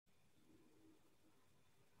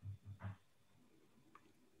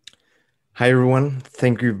Hi, everyone.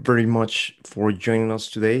 Thank you very much for joining us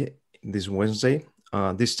today, this Wednesday.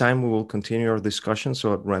 This time we will continue our discussion.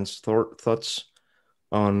 So, Rand's thoughts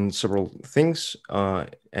on several things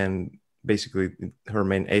and basically her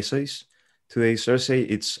main essays. Today's essay,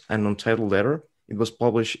 it's an untitled letter. It was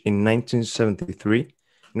published in 1973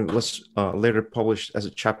 and it was later published as a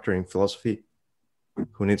chapter in Philosophy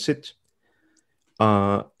Who Needs It.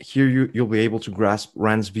 Here you'll be able to grasp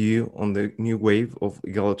Rand's view on the new wave of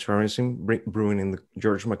egalitarianism brewing in the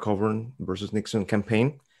George McGovern versus Nixon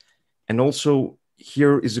campaign. And also,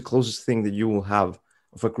 here is the closest thing that you will have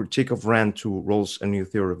of a critique of Rand to Rawls' A New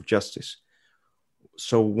Theory of Justice.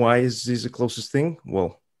 So why is this the closest thing?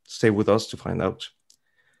 Well, stay with us to find out.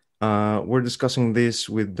 We're discussing this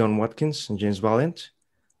with Don Watkins and James Valiant.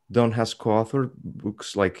 Don has co-authored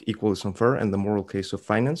books like Equal is Unfair and The Moral Case of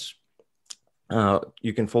Finance.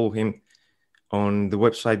 You can follow him on the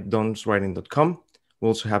website donswriting.com. We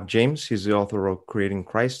also have James. He's the author of Creating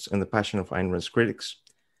Christ and the Passion of Ayn Rand's Critics.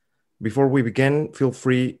 Before we begin, feel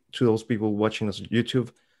free to those people watching us on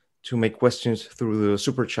YouTube to make questions through the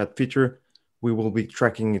super chat feature. We will be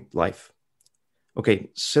tracking it live. Okay,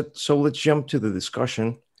 so let's jump to the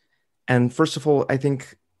discussion. And first of all, I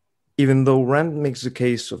think even though Rand makes the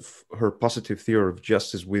case of her positive theory of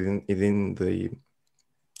justice within the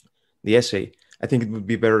essay, I think it would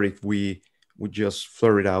be better if we would just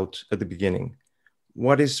flare it out at the beginning.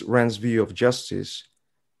 What is Rand's view of justice,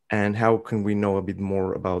 and how can we know a bit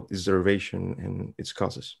more about its derivation and its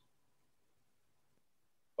causes?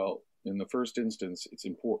 Well, in the first instance, it's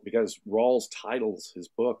important because Rawls titles his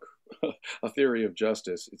book A Theory of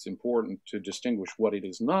Justice. It's important to distinguish what it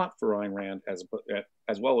is not for Ayn Rand as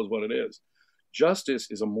well as what it is. Justice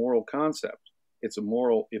is a moral concept. It's a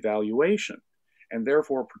moral evaluation, and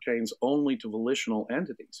therefore pertains only to volitional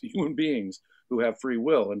entities, human beings who have free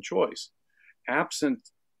will and choice. Absent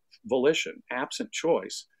volition, absent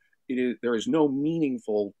choice, there is no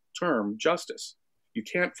meaningful term justice. You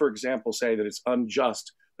can't, for example, say that it's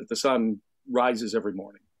unjust that the sun rises every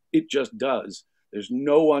morning. It just does. There's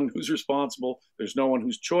no one who's responsible. There's no one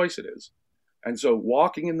whose choice it is. And so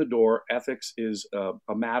walking in the door, ethics is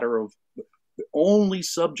a matter of, the only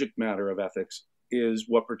subject matter of ethics is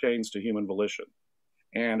what pertains to human volition.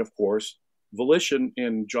 And of course, volition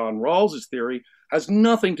in John Rawls's theory has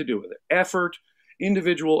nothing to do with it. Effort,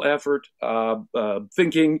 individual effort,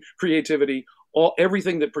 thinking, creativity,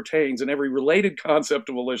 everything that pertains and every related concept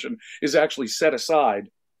of volition is actually set aside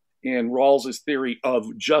in Rawls's theory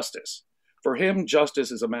of justice. For him,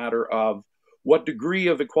 justice is a matter of what degree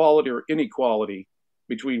of equality or inequality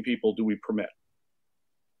between people do we permit.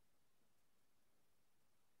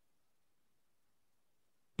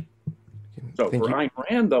 So for Ayn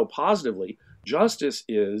Rand, though, positively, justice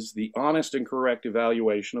is the honest and correct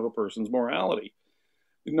evaluation of a person's morality.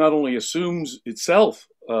 It not only assumes itself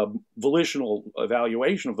a volitional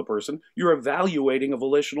evaluation of the person, you're evaluating a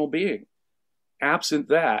volitional being. Absent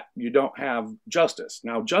that, you don't have justice.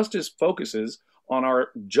 Now, justice focuses on our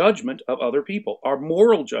judgment of other people, our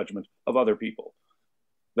moral judgment of other people.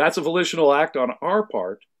 That's a volitional act on our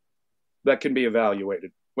part that can be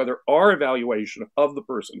evaluated, whether our evaluation of the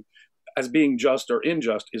person as being just or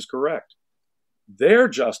unjust is correct. Their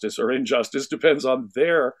justice or injustice depends on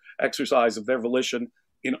their exercise of their volition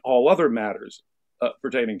in all other matters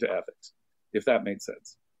pertaining to ethics, if that made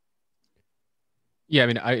sense. Yeah, I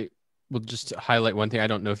mean, I will just highlight one thing. I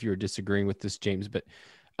don't know if you were disagreeing with this, James, but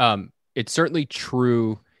it's certainly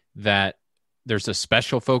true that there's a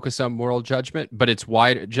special focus on moral judgment, but it's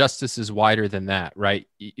wide. Justice is wider than that, right?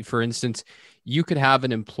 For instance, you could have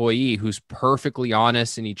an employee who's perfectly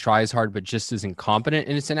honest and he tries hard, but just is incompetent.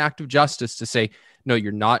 And it's an act of justice to say, no,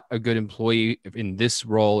 you're not a good employee in this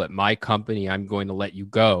role at my company. I'm going to let you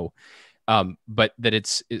go. But that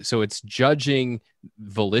it's judging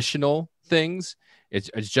volitional things.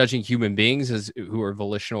 It's judging human beings as who are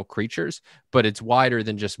volitional creatures, but it's wider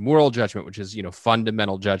than just moral judgment, which is,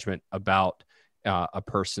 fundamental judgment about a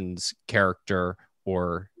person's character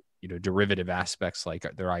or, derivative aspects like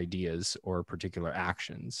their ideas or particular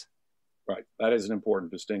actions. Right. That is an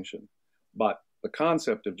important distinction. But the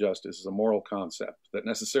concept of justice is a moral concept that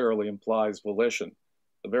necessarily implies volition,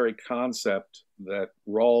 the very concept that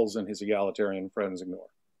Rawls and his egalitarian friends ignore.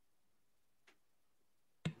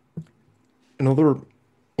 Another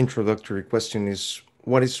introductory question is,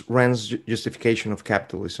 what is Rand's justification of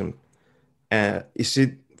capitalism? Is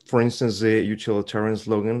it, for instance, the utilitarian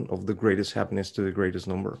slogan of the greatest happiness to the greatest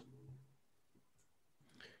number?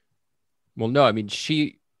 Well, no, I mean,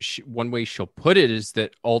 she one way she'll put it is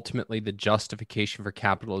that ultimately the justification for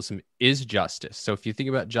capitalism is justice. So if you think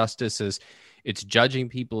about justice as it's judging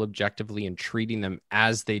people objectively and treating them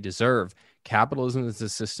as they deserve, Capitalism is a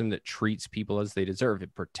system that treats people as they deserve.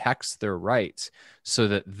 It protects their rights so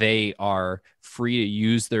that they are free to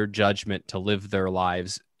use their judgment to live their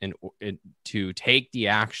lives and to take the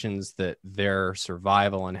actions that their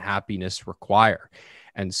survival and happiness require.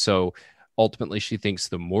 And so ultimately, she thinks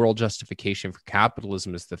the moral justification for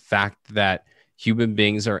capitalism is the fact that human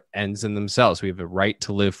beings are ends in themselves. We have a right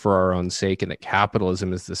to live for our own sake, and that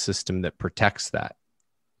capitalism is the system that protects that.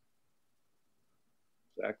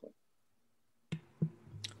 Exactly.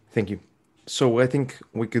 Thank you. So I think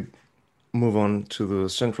we could move on to the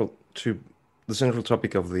central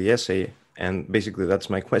topic of the essay, and basically that's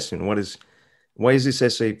my question. Why is this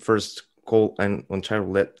essay first called an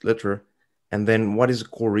untitled letter, and then what is the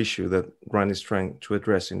core issue that Rand is trying to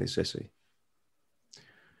address in this essay?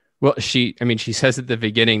 Well, she says at the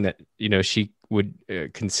beginning that, she would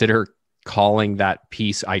consider calling that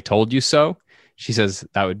piece "I Told You So." She says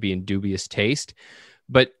that would be in dubious taste.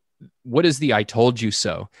 But what is the "I told you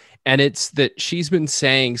so"? And it's that she's been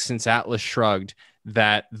saying since Atlas Shrugged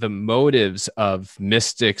that the motives of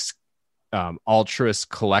mystics, altruist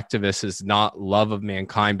collectivists, is not love of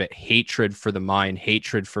mankind, but hatred for the mind,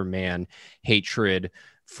 hatred for man, hatred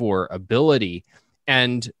for ability.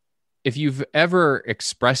 And if you've ever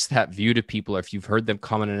expressed that view to people, or if you've heard them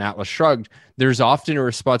comment on Atlas Shrugged, there's often a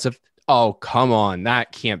response of, "Oh, come on,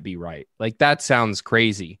 that can't be right. Like, that sounds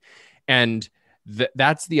crazy." And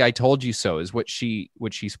that's the "I told you so" is what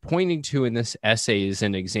she's pointing to in this essay is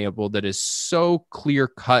an example that is so clear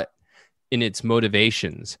cut in its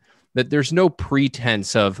motivations that there's no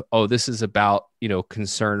pretense of, oh, this is about,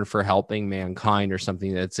 concern for helping mankind or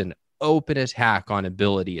something. That's an open attack on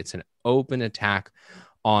ability. It's an open attack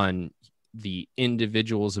on the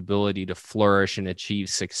individual's ability to flourish and achieve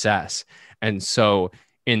success. And so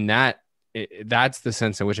in that's the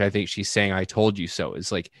sense in which I think she's saying "I told you so"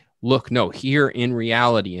 is like, look, no, here in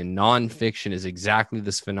reality, in nonfiction, is exactly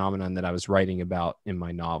this phenomenon that I was writing about in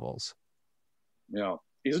my novels. Yeah.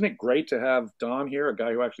 Isn't it great to have Don here, a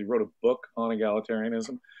guy who actually wrote a book on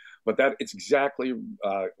egalitarianism? But it's exactly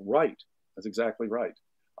right. That's exactly right.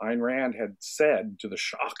 Ayn Rand had said, to the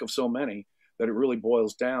shock of so many, that it really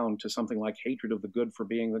boils down to something like hatred of the good for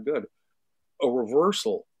being the good, a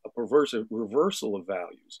perversive reversal of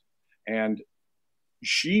values. And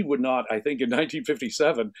she would not, I think, in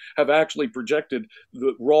 1957, have actually projected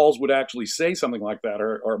that Rawls would actually say something like that,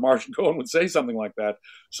 or Marshall Cohen would say something like that.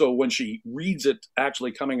 So when she reads it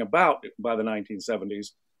actually coming about by the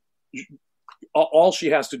 1970s, all she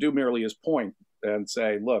has to do merely is point and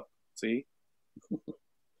say, "Look, see."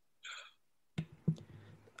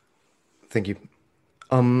 Thank you.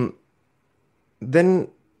 Then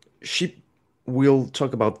she will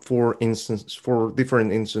talk about four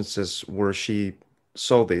different instances where she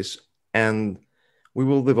saw this, and we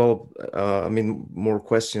will develop more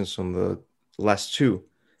questions on the last two.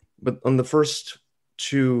 But on the first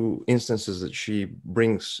two instances that she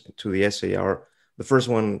brings to the essay are the first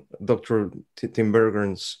one, Dr. Tim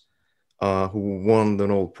Berger's, who won the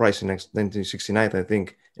Nobel Prize in 1969, I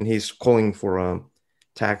think, and he's calling for a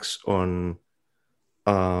tax on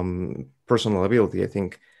personal ability, I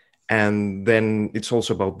think. And then it's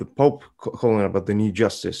also about the Pope calling about the new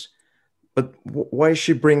justice. But why is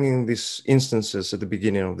she bringing these instances at the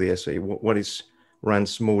beginning of the essay? What is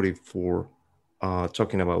Rand's motive for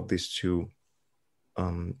talking about these two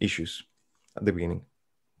issues at the beginning?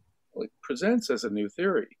 Well, it presents as a new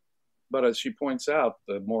theory, but as she points out,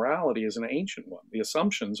 the morality is an ancient one. The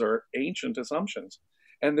assumptions are ancient assumptions,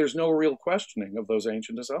 and there's no real questioning of those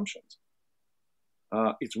ancient assumptions.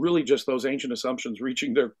 It's really just those ancient assumptions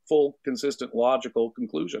reaching their full, consistent, logical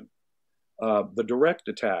conclusion. The direct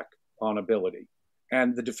attack on ability,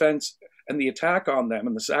 and the defense and the attack on them,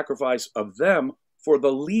 and the sacrifice of them for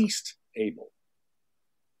the least able.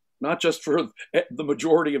 Not just for the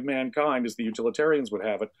majority of mankind, as the utilitarians would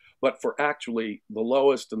have it, but for actually the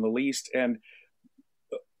lowest and the least, and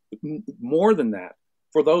more than that,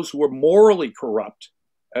 for those who are morally corrupt.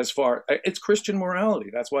 It's Christian morality.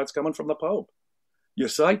 That's why it's coming from the Pope. You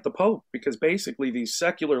cite the Pope because basically these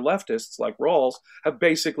secular leftists like Rawls have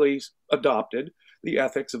basically adopted the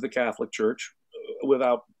ethics of the Catholic Church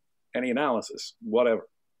without any analysis, whatever.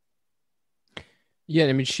 Yeah,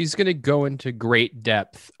 I mean, she's going to go into great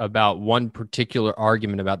depth about one particular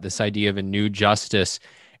argument about this idea of a new justice,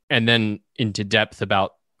 and then into depth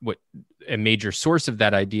about what a major source of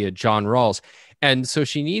that idea, John Rawls. And so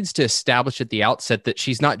she needs to establish at the outset that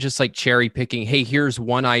she's not just like cherry picking, hey, here's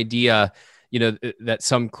one idea, that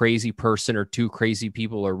some crazy person or two crazy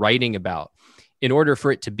people are writing about. In order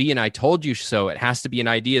for it to be an "I told you so," it has to be an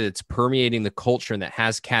idea that's permeating the culture and that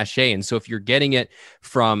has cachet. And so if you're getting it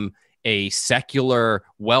from a secular,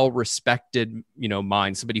 well-respected,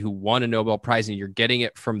 mind, somebody who won a Nobel Prize, and you're getting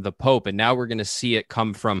it from the Pope. And now we're going to see it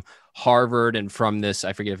come from Harvard and from this,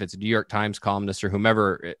 I forget if it's a New York Times columnist or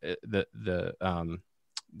whomever the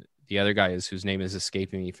other guy is, whose name is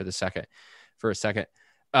escaping me for a second.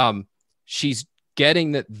 She's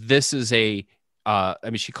getting that this is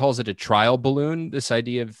she calls it a trial balloon, this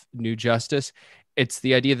idea of new justice. It's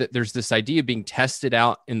the idea that there's this idea being tested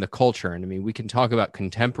out in the culture. And I mean, we can talk about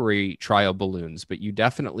contemporary trial balloons, but you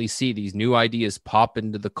definitely see these new ideas pop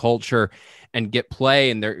into the culture and get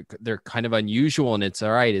play, and they're kind of unusual. And it's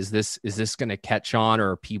all right. Is this going to catch on,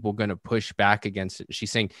 or are people going to push back against it?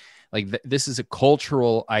 She's saying this is a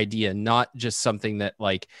cultural idea, not just something that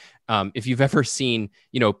if you've ever seen,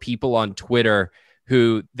 people on Twitter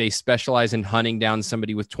who they specialize in hunting down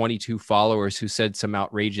somebody with 22 followers who said some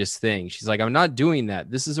outrageous thing. She's like, I'm not doing that.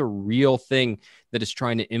 This is a real thing that is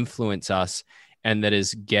trying to influence us, and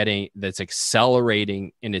that's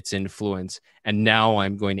accelerating in its influence. And now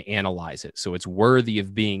I'm going to analyze it. So it's worthy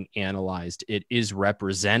of being analyzed. It is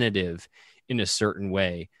representative in a certain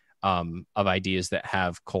way of ideas that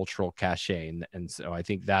have cultural cachet. And so I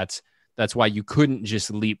think that's why you couldn't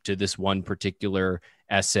just leap to this one particular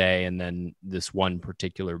essay and then this one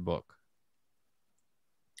particular book.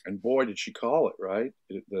 And boy, did she call it, right?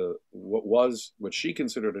 What she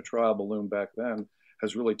considered a trial balloon back then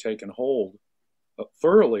has really taken hold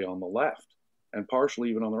thoroughly on the left and partially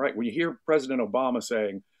even on the right. When you hear President Obama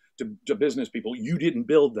saying to business people, you didn't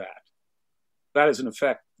build that, that is in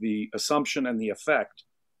effect the assumption and the effect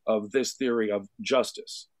of this theory of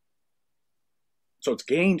justice. So it's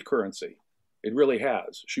gained currency. It really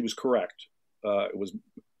has. She was correct. It was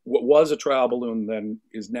what was a trial balloon then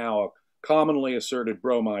is now a commonly asserted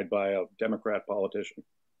bromide by a Democrat politician.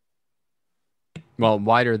 Well,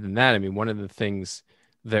 wider than that, I mean, one of the things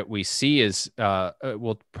that we see is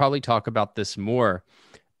we'll probably talk about this more,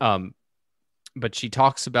 but she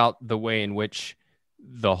talks about the way in which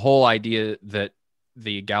the whole idea that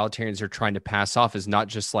the egalitarians are trying to pass off is not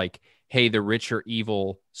just like, hey, the rich are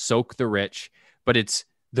evil, soak the rich, but it's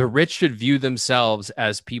the rich should view themselves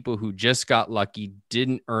as people who just got lucky,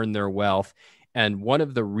 didn't earn their wealth. And one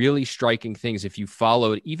of the really striking things, if you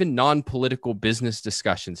followed even non-political business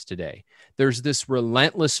discussions today, there's this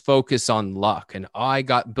relentless focus on luck. And I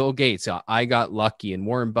got Bill Gates, I got lucky, and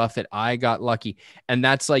Warren Buffett, I got lucky. And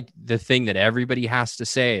that's like the thing that everybody has to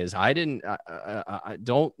say is, I don't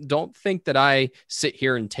think that I sit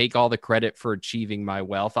here and take all the credit for achieving my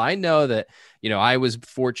wealth. I know that, I was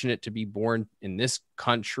fortunate to be born in this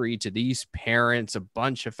country to these parents, a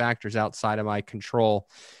bunch of factors outside of my control.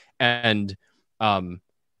 And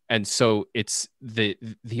so it's the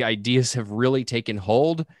ideas have really taken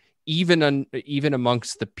hold, even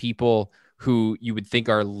amongst the people who you would think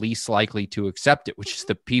are least likely to accept it, which is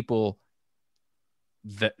the people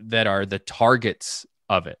that are the targets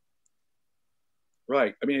of it.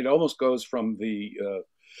 Right. I mean, it almost goes from the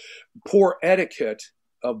poor etiquette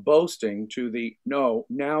of boasting to the, no,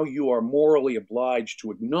 now you are morally obliged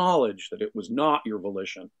to acknowledge that it was not your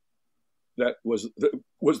volition that was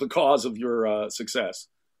the cause of your success.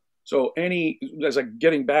 So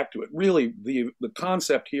getting back to it, really the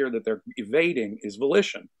concept here that they're evading is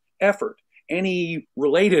volition, effort, any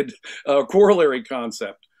related corollary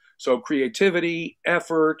concept. So creativity,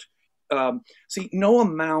 effort. No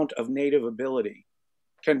amount of native ability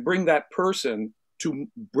can bring that person to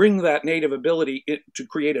bring that native ability to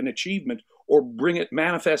create an achievement or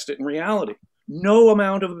manifest it in reality. No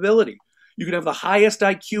amount of ability. You can have the highest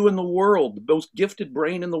IQ in the world, the most gifted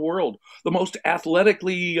brain in the world, the most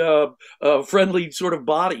athletically friendly sort of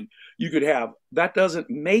body you could have. That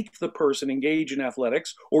doesn't make the person engage in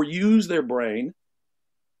athletics or use their brain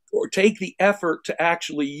or take the effort to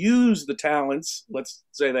actually use the talents, let's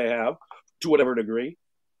say they have, to whatever degree.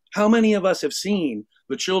 How many of us have seen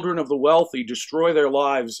the children of the wealthy destroy their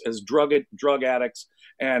lives as drug addicts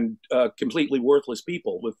and completely worthless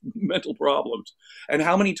people with mental problems? And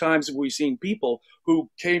how many times have we seen people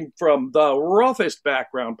who came from the roughest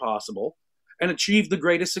background possible and achieved the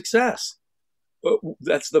greatest success?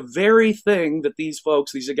 That's the very thing that these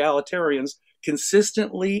folks, these egalitarians,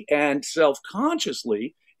 consistently and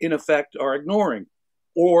self-consciously, in effect, are ignoring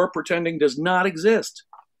or pretending does not exist.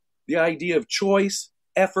 The idea of choice,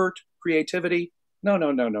 effort, creativity, no.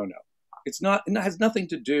 It's not. It has nothing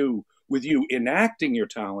to do with you enacting your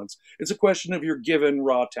talents. It's a question of your given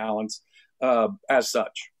raw talents as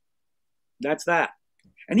such. That's that.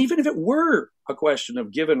 And even if it were a question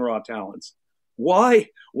of given raw talents, why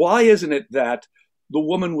isn't it that the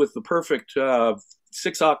woman with the perfect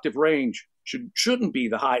 6-octave range shouldn't be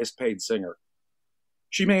the highest paid singer?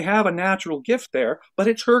 She may have a natural gift there, but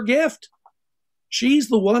it's her gift. She's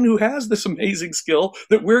the one who has this amazing skill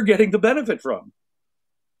that we're getting the benefit from.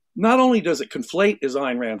 Not only does it conflate, as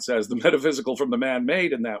Ayn Rand says, the metaphysical from the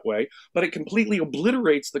man-made in that way, but it completely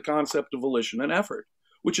obliterates the concept of volition and effort,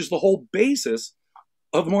 which is the whole basis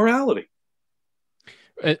of morality.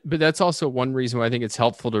 But that's also one reason why I think it's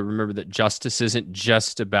helpful to remember that justice isn't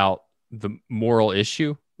just about the moral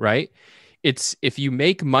issue, right? It's if you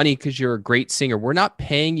make money because you're a great singer, we're not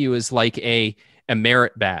paying you as like a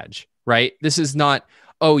merit badge, right? This is not,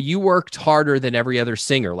 oh, you worked harder than every other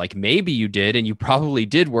singer. Like maybe you did, and you probably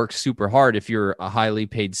did work super hard if you're a highly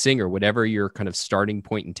paid singer, whatever your kind of starting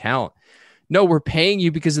point in talent. No, we're paying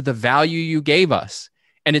you because of the value you gave us.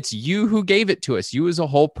 And it's you who gave it to us, you as a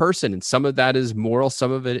whole person. And some of that is moral,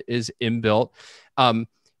 some of it is inbuilt.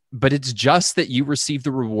 But it's just that you receive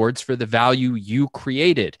the rewards for the value you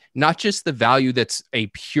created, not just the value that's a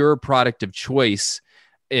pure product of choice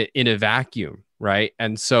in a vacuum, right?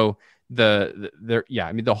 And so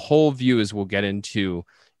the whole view, as we'll get into,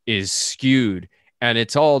 is skewed, and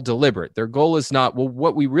it's all deliberate. Their goal is not, well,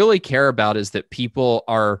 what we really care about is that people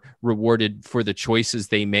are rewarded for the choices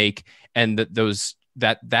they make, and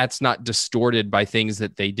that's not distorted by things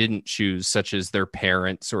that they didn't choose, such as their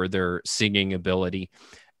parents or their singing ability.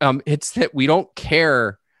 It's that we don't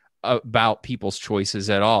care about people's choices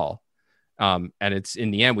at all. And it's in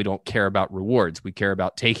the end, we don't care about rewards. We care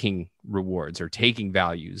about taking rewards or taking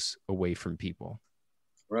values away from people.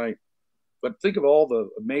 Right. But think of all the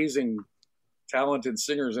amazing, talented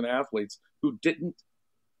singers and athletes who didn't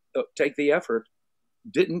take the effort,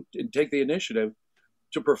 didn't take the initiative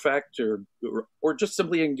to perfect or just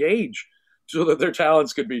simply engage so that their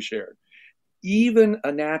talents could be shared. Even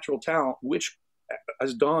a natural talent, which,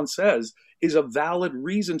 as Don says, is a valid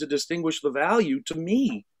reason to distinguish the value to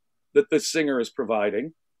me that the singer is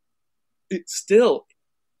providing, it's still,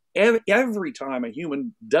 every time a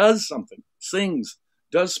human does something, sings,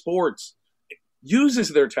 does sports, uses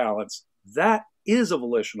their talents, that is a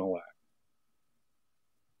volitional act.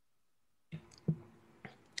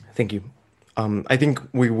 Thank you. I think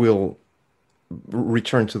we will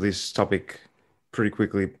return to this topic pretty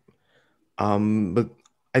quickly. But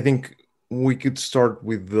I think we could start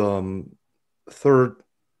with the third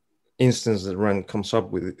instance that Rand comes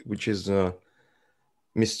up with, which is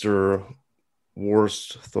Mr.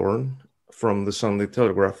 Worsthorne from the Sunday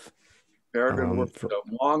Telegraph. Peregrine Worsthorne, a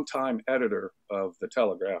longtime editor of the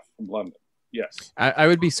Telegraph from London. Yes. I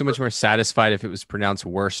would be so much more satisfied if it was pronounced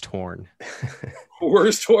Worsthorne.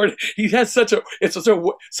 Worsthorne. He has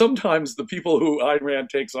sometimes the people who Ayn Rand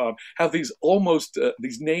takes on have these almost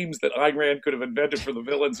these names that Ayn Rand could have invented for the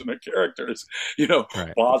villains and the characters.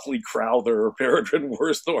 Right. Bosley Crowther or Peregrine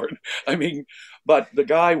Worsthorne. I mean, but the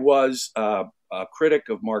guy was a critic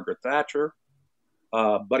of Margaret Thatcher,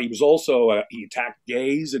 but he was also he attacked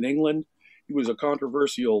gays in England. He was a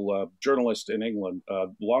controversial journalist in England,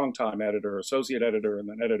 longtime editor, associate editor, and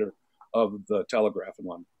then editor of the Telegraph in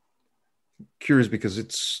London. Curious because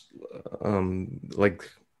it's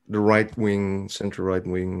like the right-wing,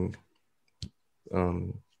 center-right-wing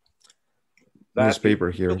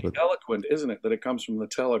newspaper here. Really eloquent, isn't it, that it comes from the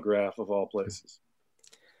Telegraph of all places?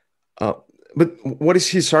 But what is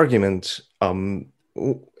his argument?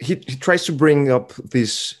 He tries to bring up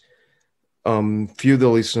this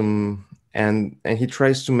feudalism, and he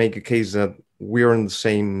tries to make a case that we are in the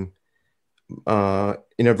same,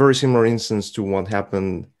 in a very similar instance to what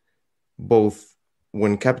happened both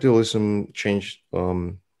when capitalism changed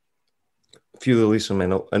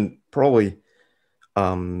feudalism and probably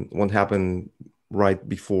what happened right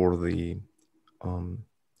before the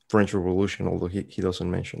French Revolution, although he doesn't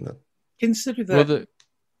mention that. Consider that.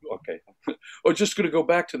 Okay. We're just going to go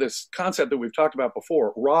back to this concept that we've talked about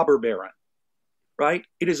before, robber baron, right?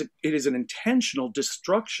 It is an intentional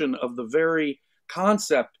destruction of the very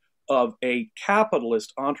concept of a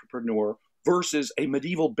capitalist entrepreneur versus a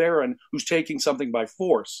medieval baron who's taking something by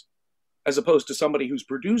force, as opposed to somebody who's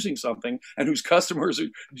producing something and whose customers are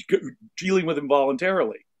dealing with him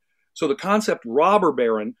voluntarily. So the concept robber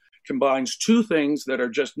baron combines two things that are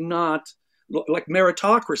just not like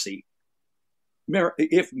meritocracy.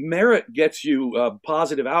 If merit gets you a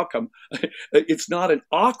positive outcome, it's not an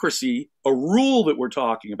ocracy, a rule that we're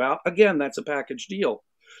talking about. Again, that's a package deal.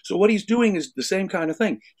 So what he's doing is the same kind of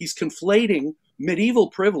thing. He's conflating medieval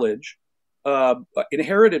privilege,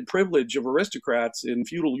 inherited privilege of aristocrats in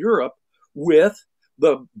feudal Europe, with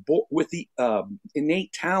the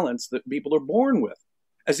innate talents that people are born with,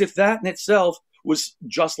 as if that in itself was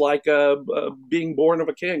just like being born of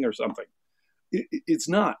a king or something. It's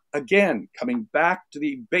not. Again, coming back to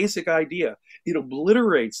the basic idea, it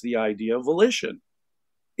obliterates the idea of volition.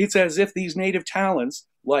 It's as if these native talents,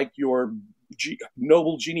 like your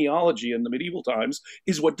noble genealogy in the medieval times,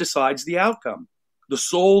 is what decides the outcome, the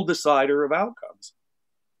sole decider of outcomes.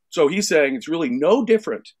 So he's saying it's really no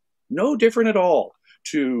different at all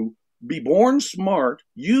to be born smart,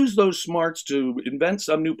 use those smarts to invent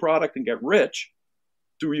some new product and get rich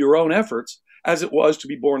through your own efforts, as it was to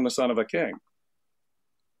be born the son of a king.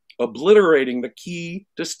 Obliterating the key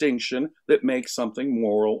distinction that makes something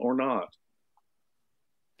moral or not,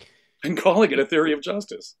 and calling it a theory of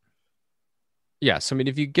justice. Yes. I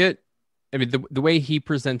mean, the way he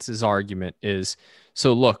presents his argument is,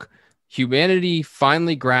 so look, humanity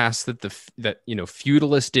finally grasped that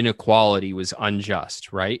feudalist inequality was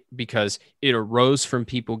unjust, right? Because it arose from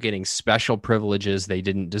people getting special privileges they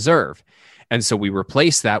didn't deserve. And so we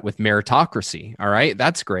replaced that with meritocracy. All right,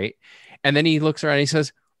 that's great. And then he looks around and he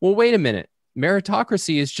says, well, wait a minute.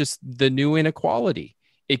 Meritocracy is just the new inequality.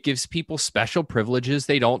 It gives people special privileges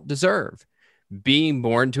they don't deserve. Being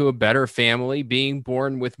born to a better family, being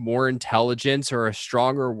born with more intelligence or a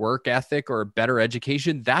stronger work ethic or a better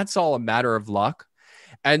education, that's all a matter of luck.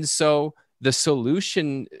 And so the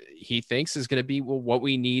solution, he thinks, is going to be, well, what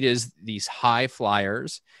we need is these high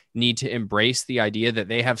flyers need to embrace the idea that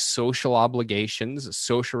they have social obligations,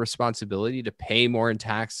 social responsibility to pay more in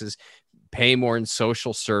taxes, pay more in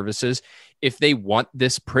social services if they want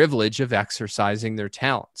this privilege of exercising their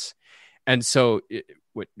talents. And so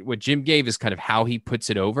what Jim gave is kind of how he puts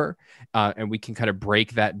it over, and we can kind of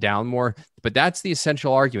break that down more. But that's the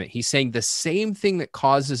essential argument. He's saying the same thing that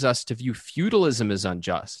causes us to view feudalism as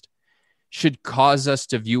unjust should cause us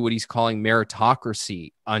to view what he's calling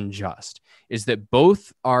meritocracy unjust, is that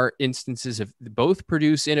both are instances of both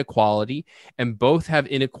produce inequality and both have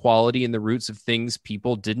inequality in the roots of things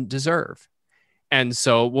people didn't deserve. And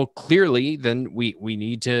so, well, clearly then we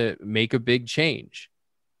need to make a big change.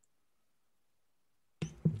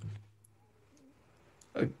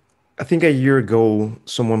 I think a year ago,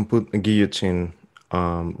 someone put a guillotine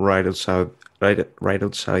right outside Jeff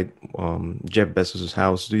Bezos'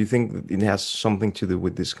 house. Do you think it has something to do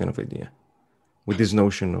with this kind of idea, with this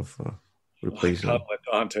notion of replacing? I'll let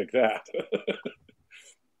Don take that.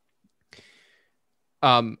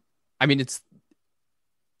 I mean, it's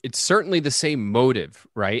certainly the same motive,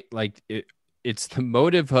 right? Like it's the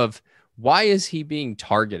motive of why is he being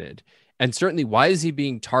targeted? And certainly why is he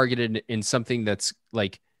being targeted in something that's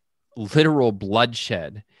like literal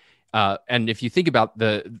bloodshed? And if you think about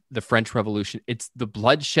the French Revolution, it's the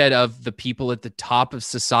bloodshed of the people at the top of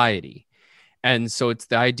society. And so it's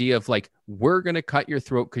the idea of like, we're going to cut your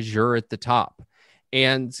throat because you're at the top.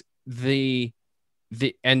 And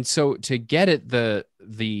and so to get at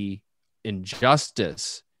the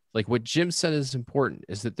injustice, like what Jim said is important,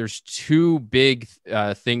 is that there's two big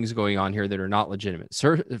things going on here that are not legitimate.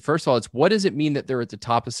 So first of all, it's what does it mean that they're at the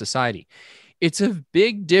top of society? It's a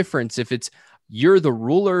big difference if it's you're the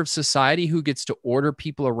ruler of society who gets to order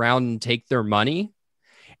people around and take their money,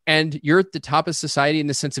 and you're at the top of society in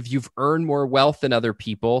the sense of you've earned more wealth than other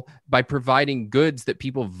people by providing goods that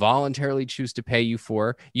people voluntarily choose to pay you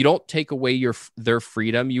for. You don't take away their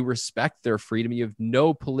freedom. You respect their freedom. You have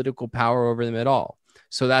no political power over them at all.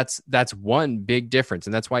 So that's one big difference.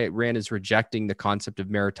 And that's why Rand is rejecting the concept of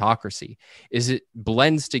meritocracy, is it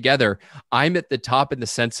blends together. I'm at the top in the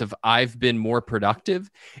sense of I've been more productive,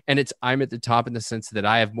 and I'm at the top in the sense that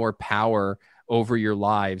I have more power over your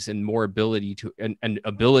lives and more ability to and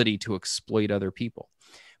ability to exploit other people.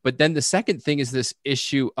 But then the second thing is this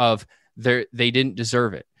issue of they didn't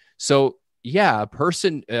deserve it. So yeah, a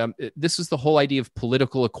person, this is the whole idea of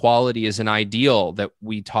political equality as an ideal that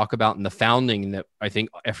we talk about in the founding, and that I think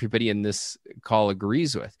everybody in this call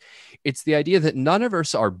agrees with. It's the idea that none of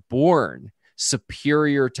us are born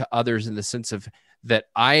superior to others in the sense of that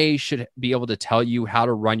I should be able to tell you how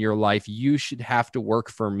to run your life. You should have to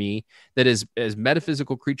work for me. That is, as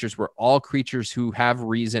metaphysical creatures, we're all creatures who have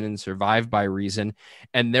reason and survive by reason.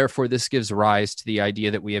 And therefore, this gives rise to the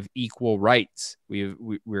idea that we have equal rights.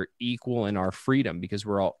 We're equal in our freedom because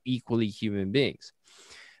we're all equally human beings.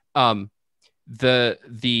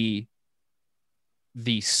 The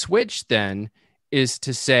switch then is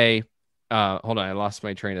to say, hold on, I lost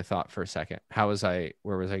my train of thought for a second. Where was I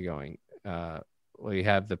going? We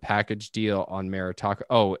have the package deal on meritocracy.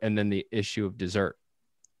 Oh, and then the issue of desert.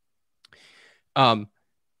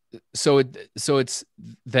 So it's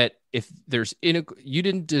that if there's you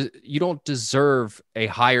don't deserve a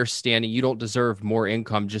higher standing, you don't deserve more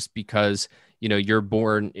income just because you're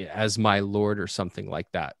born as my lord or something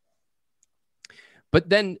like that. But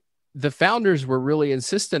then the founders were really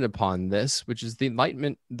insistent upon this, which is the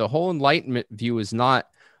Enlightenment. The whole Enlightenment view is not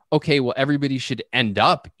okay. Well, everybody should end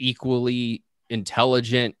up equally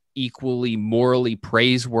intelligent, equally morally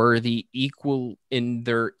praiseworthy, equal in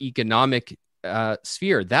their economic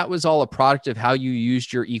sphere. That was all a product of how you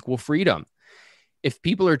used your equal freedom. If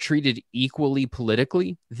people are treated equally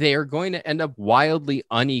politically, they are going to end up wildly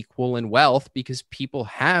unequal in wealth because people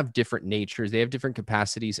have different natures, they have different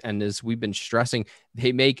capacities, and as we've been stressing,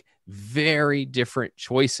 they make very different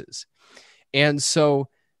choices. And so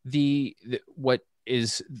there's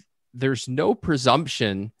no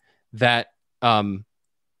presumption that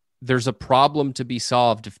there's a problem to be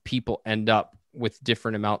solved if people end up with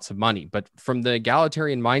different amounts of money. But from the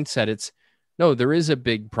egalitarian mindset, it's no, there is a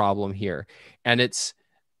big problem here. And it's,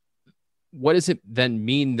 what does it then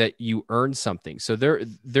mean that you earn something? So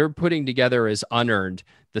they're putting together as unearned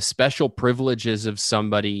the special privileges of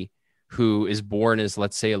somebody who is born as,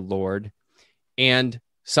 let's say, a lord, and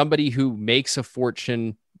somebody who makes a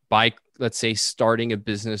fortune by, let's say, starting a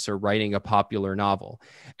business or writing a popular novel.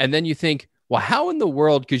 And then you think, well, how in the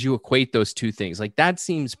world could you equate those two things? Like, that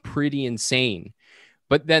seems pretty insane.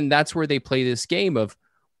 But then that's where they play this game of,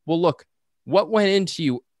 well, look, what went into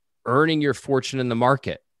you earning your fortune in the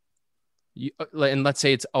market? And let's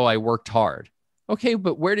say it's, oh, I worked hard. Okay,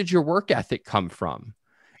 but where did your work ethic come from?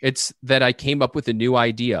 It's that I came up with a new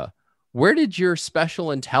idea. Where did your special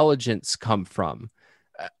intelligence come from?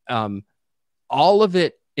 All of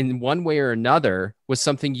it in one way or another was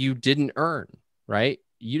something you didn't earn, right?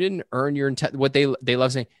 You didn't earn your what they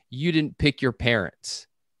love saying, you didn't pick your parents,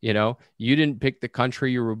 you didn't pick the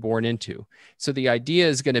country you were born into. So the idea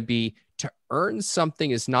is going to be, to earn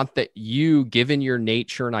something is not that you, given your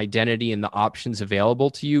nature and identity and the options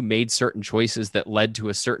available to you, made certain choices that led to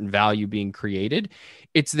a certain value being created.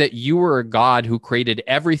 It's that you were a God who created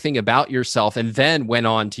everything about yourself and then went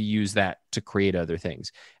on to use that to create other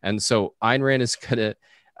things. And so Ayn Rand is going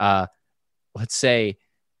to, let's say,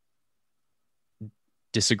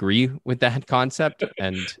 disagree with that concept,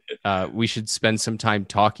 and we should spend some time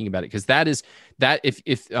talking about it, because that is that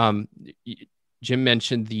if Jim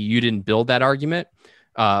mentioned you didn't build that argument.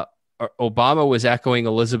 Obama was echoing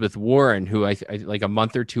Elizabeth Warren, who I like a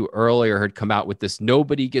month or two earlier had come out with this,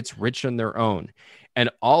 nobody gets rich on their own. And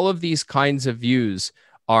all of these kinds of views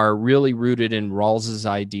are really rooted in Rawls's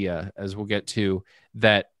idea, as we'll get to,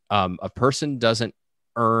 that a person doesn't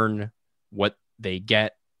earn what they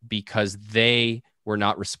get because they were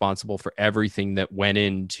not responsible for everything that went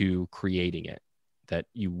into creating it. That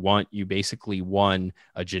you basically won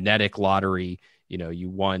a genetic lottery, you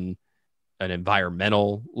won an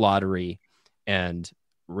environmental lottery. And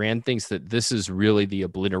Rand thinks that this is really the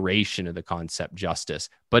obliteration of the concept justice,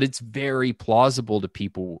 but it's very plausible to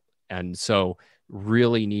people, and so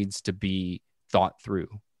really needs to be thought through.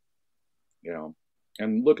 Yeah.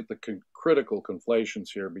 And look at the critical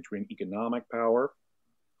conflations here between economic power,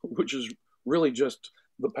 which is really just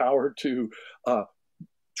the power to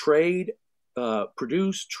trade,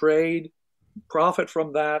 produce, trade, profit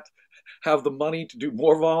from that, have the money to do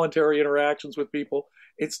more voluntary interactions with people.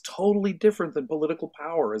 It's totally different than political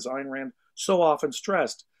power, as Ayn Rand so often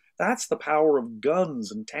stressed. That's the power of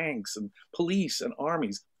guns and tanks and police and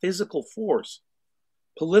armies, physical force.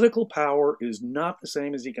 Political power is not the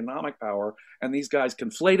same as economic power, and these guys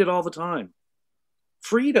conflate it all the time.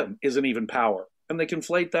 Freedom isn't even power, and they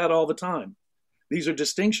conflate that all the time. These are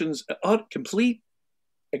distinctions, complete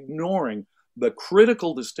ignoring the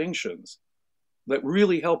critical distinctions that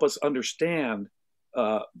really help us understand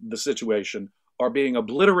the situation are being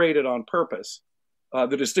obliterated on purpose.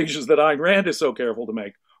 The distinctions that Ayn Rand is so careful to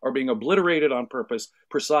make are being obliterated on purpose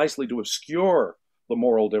precisely to obscure the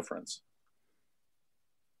moral difference.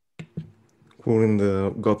 Quoting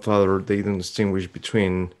the Godfather, they don't distinguish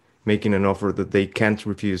between making an offer that they can't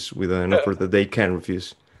refuse with an offer that they can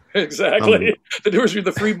refuse. Exactly. The difference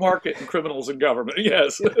between the free market and criminals and government.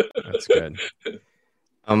 Yes. That's good.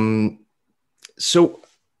 So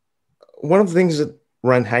one of the things that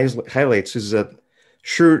Rand highlights is that,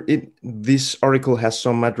 sure, this article has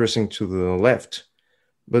some addressing to the left,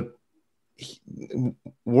 but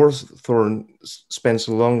Worthorn spends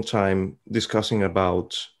a long time discussing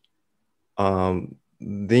about the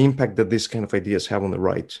impact that these kind of ideas have on the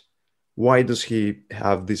right. Why does he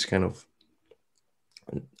have this kind of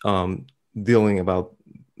dealing about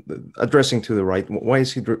addressing to the right? Why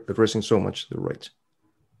is he addressing so much to the right?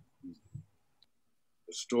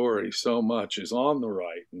 The story so much is on the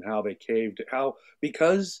right and how they caved,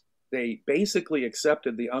 because they basically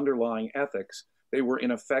accepted the underlying ethics, they were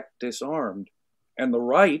in effect disarmed. And the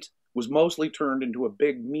right was mostly turned into a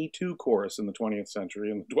big Me Too chorus in the 20th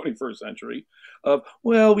century and the 21st century of,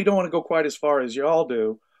 well, we don't want to go quite as far as y'all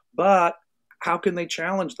do, but how can they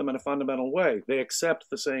challenge them in a fundamental way? They accept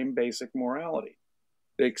the same basic morality.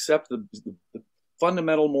 They accept the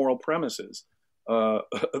fundamental moral premises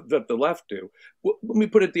that the left do. Let me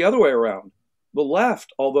put it the other way around. The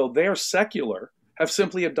left, although they're secular, have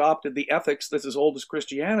simply adopted the ethics that's as old as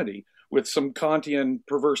Christianity with some Kantian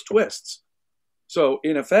perverse twists. So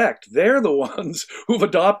in effect, they're the ones who've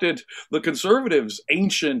adopted the conservatives'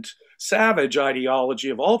 ancient savage ideology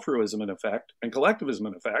of altruism in effect and collectivism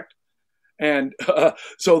in effect. And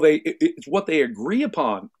so it's what they agree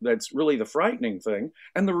upon that's really the frightening thing,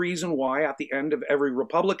 and the reason why at the end of every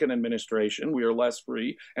Republican administration we are less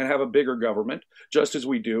free and have a bigger government, just as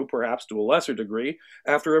we do, perhaps to a lesser degree,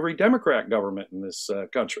 after every Democrat government in this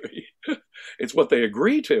country. It's what they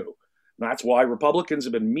agree to. And that's why Republicans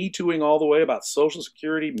have been Me-Tooing all the way about Social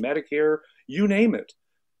Security, Medicare, you name it.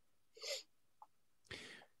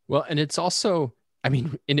 Well, and it's also, I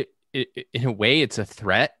mean, in a way, it's a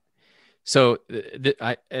threat. So,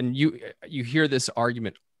 you hear this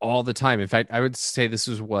argument all the time. In fact, I would say this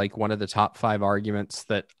was like one of the top 5 arguments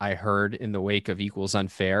that I heard in the wake of Equals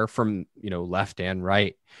Unfair from, left and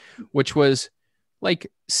right, which was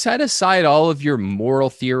like, set aside all of your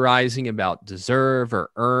moral theorizing about deserve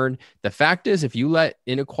or earn. The fact is, if you let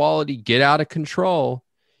inequality get out of control,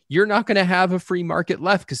 you're not going to have a free market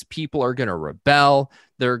left because people are going to rebel.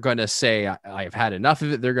 They're going to say, I've had enough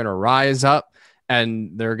of it. They're going to rise up.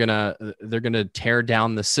 And they're gonna tear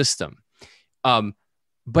down the system.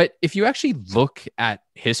 But if you actually look at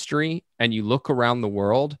history and you look around the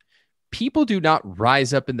world, people do not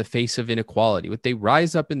rise up in the face of inequality. What they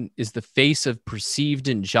rise up in is the face of perceived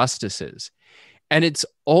injustices. And it's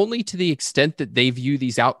only to the extent that they view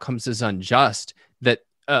these outcomes as unjust that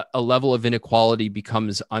a level of inequality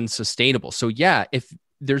becomes unsustainable. So yeah, if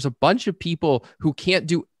there's a bunch of people who can't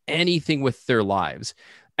do anything with their lives,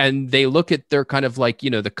 and they look at their kind of like,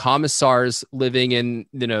 the commissars living in,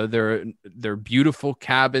 their beautiful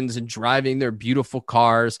cabins and driving their beautiful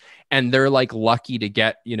cars. And they're like lucky to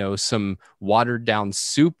get, some watered down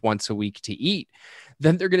soup once a week to eat.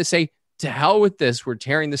 Then they're going to say, to hell with this, we're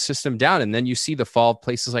tearing the system down. And then you see the fall of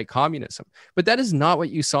places like communism. But that is not what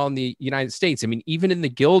you saw in the United States. I mean, even in the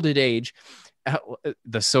Gilded Age,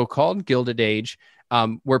 the so-called Gilded Age,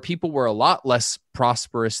 where people were a lot less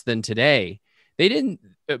prosperous than today, they didn't,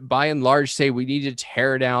 by and large, say we need to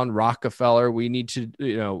tear down Rockefeller. We need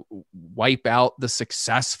to, wipe out the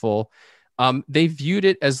successful. They viewed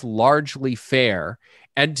it as largely fair.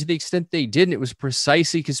 And to the extent they didn't, it was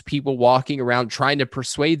precisely because people walking around trying to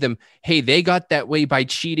persuade them, hey, they got that way by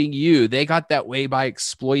cheating you. They got that way by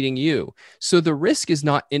exploiting you. So the risk is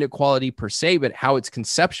not inequality per se, but how it's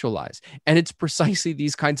conceptualized. And it's precisely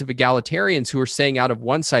these kinds of egalitarians who are saying out of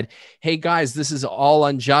one side, hey, guys, this is all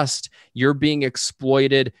unjust. You're being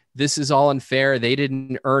exploited. This is all unfair. They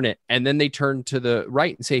didn't earn it. And then they turn to the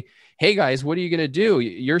right and say, hey, guys, what are you going to do?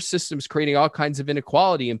 Your system's creating all kinds of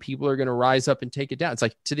inequality and people are going to rise up and take it down. It's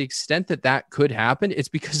like, to the extent that that could happen, it's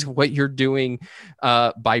because of what you're doing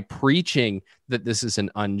by preaching that this is an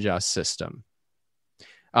unjust system.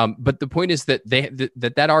 But the point is that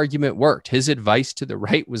that argument worked. His advice to the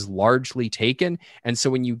right was largely taken. And so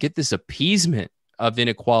when you get this appeasement of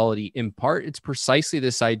inequality, in part, it's precisely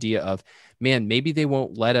this idea of, man, maybe they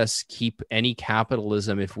won't let us keep any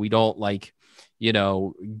capitalism if we don't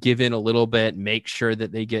give in a little bit, make sure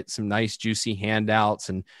that they get some nice juicy handouts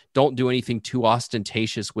and don't do anything too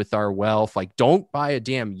ostentatious with our wealth. Like, don't buy a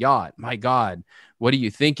damn yacht. My God, what are you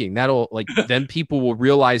thinking? That'll then people will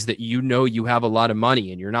realize that, you have a lot of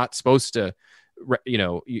money and you're not supposed to,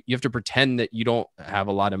 you have to pretend that you don't have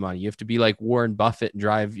a lot of money. You have to be like Warren Buffett and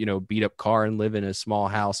drive, beat up car and live in a small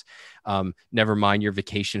house. Never mind your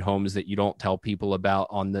vacation homes that you don't tell people about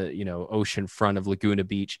on the, ocean front of Laguna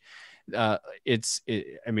Beach. It's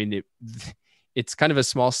kind of a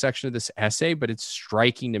small section of this essay, but it's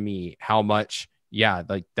striking to me how much,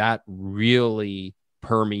 that really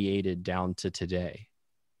permeated down to today.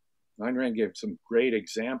 Ayn Rand gave some great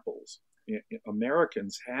examples.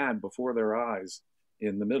 Americans had before their eyes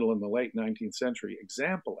in the middle and the late 19th century,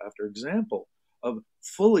 example after example of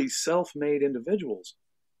fully self-made individuals.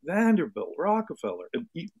 Vanderbilt, Rockefeller,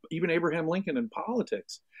 even Abraham Lincoln in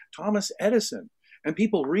politics, Thomas Edison. And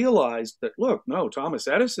people realized that, look, no, Thomas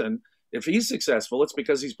Edison, if he's successful, it's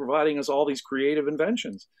because he's providing us all these creative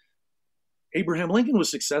inventions. Abraham Lincoln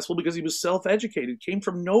was successful because he was self-educated, came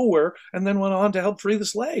from nowhere, and then went on to help free the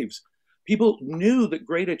slaves. People knew that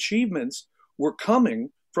great achievements were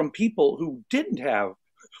coming from people who didn't have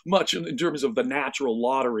much in terms of the natural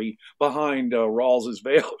lottery behind Rawls's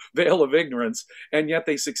veil of ignorance, and yet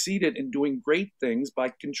they succeeded in doing great things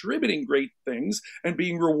by contributing great things and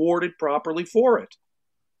being rewarded properly for it.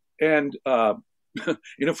 And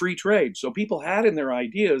in a free trade. So people had in their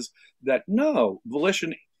ideas that no,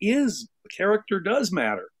 volition is, character does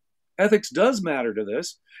matter. Ethics does matter to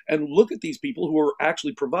this. And look at these people who are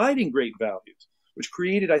actually providing great values, which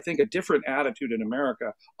created, I think, a different attitude in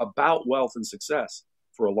America about wealth and success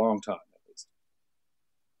for a long time, at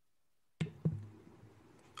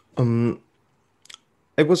least.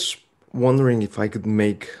 I was wondering if I could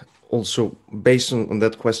make also, based on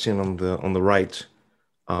that question on the right,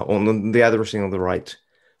 on the addressing on the right,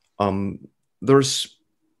 there's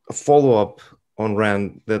a follow-up on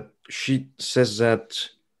Rand that she says that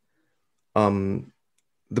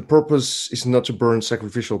the purpose is not to burn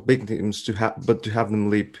sacrificial victims, but to have them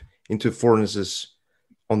leap into furnaces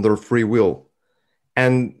on their free will.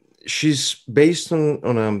 And she's based on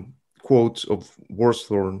a quote of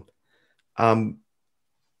Worsthorne. And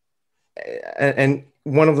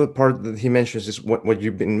one of the part that he mentions is what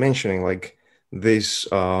you've been mentioning, like this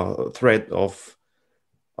threat of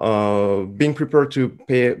being prepared to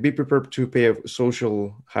pay a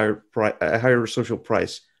higher social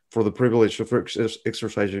price for the privilege of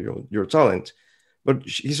exercising your talent. But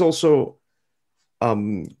he's also,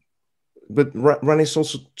 but Rand is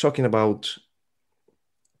also talking about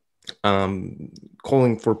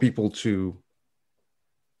calling for people to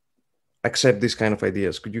accept these kind of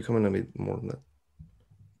ideas. Could you comment a bit more on that?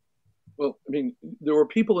 Well, I mean, there were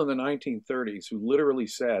people in the 1930s who literally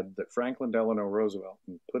said that Franklin Delano Roosevelt,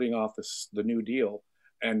 putting off the New Deal,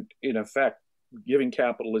 and in effect giving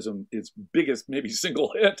capitalism its biggest, maybe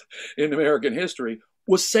single hit in American history,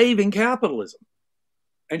 was saving capitalism.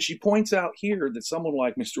 And she points out here that someone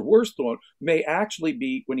like Mr. Worsthorne may actually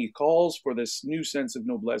be, when he calls for this new sense of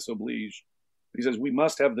noblesse oblige, he says we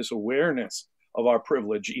must have this awareness of our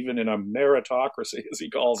privilege, even in a meritocracy, as he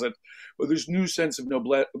calls it. But this new sense of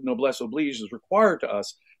noblesse oblige is required to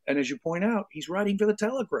us. And as you point out, he's writing for the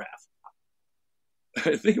Telegraph.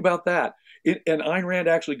 Think about that. And Ayn Rand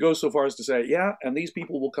actually goes so far as to say, yeah, and these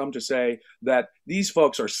people will come to say that these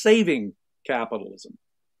folks are saving capitalism,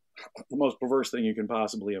 the most perverse thing you can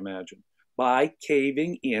possibly imagine, by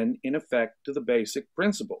caving in effect, to the basic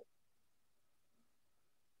principle.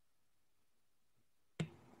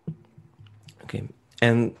 Okay,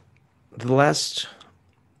 and the last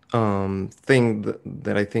thing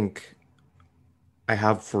that I think I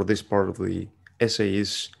have for this part of the essay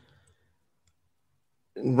is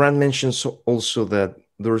Rand mentions also that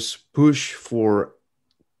there's push for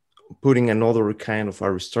putting another kind of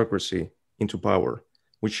aristocracy into power,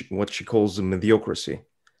 which what she calls the mediocracy.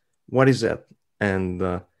 What is that?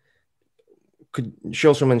 And she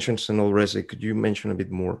also mentions another essay. Could you mention a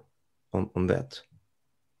bit more on that?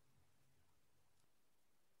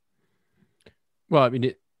 Well, I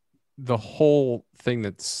mean, the whole thing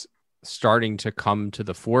that's starting to come to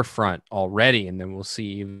the forefront already, and then we'll see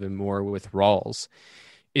even more with Rawls,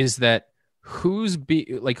 is that who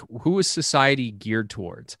is society geared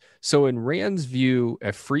towards? So in Rand's view,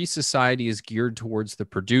 a free society is geared towards the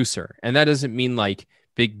producer. And that doesn't mean like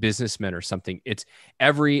big businessmen or something. It's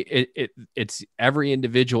every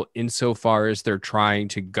individual insofar as they're trying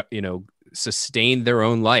to, sustain their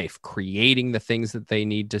own life, creating the things that they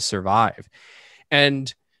need to survive.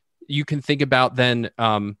 And you can think about then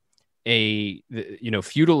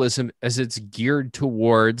feudalism as it's geared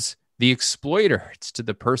towards the exploiter. It's to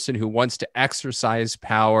the person who wants to exercise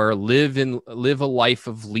power, live a life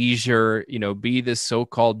of leisure, be this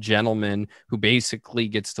so-called gentleman who basically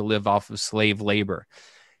gets to live off of slave labor.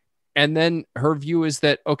 And then her view is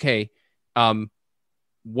that, okay,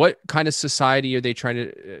 what kind of society are they trying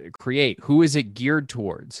to create? Who is it geared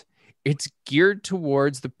towards? It's geared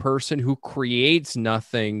towards the person who creates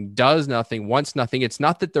nothing, does nothing, wants nothing. It's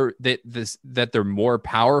not that they're more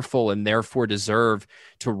powerful and therefore deserve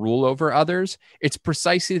to rule over others. It's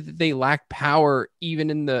precisely that they lack power, even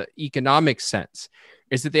in the economic sense.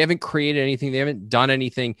 Is that they haven't created anything, they haven't done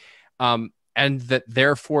anything, and that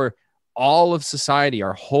therefore all of society,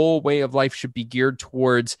 our whole way of life, should be geared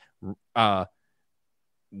towards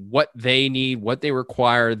what they need, what they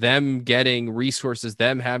require, them getting resources,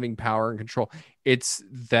 them having power and control. It's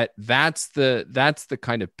that's the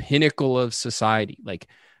kind of pinnacle of society. Like,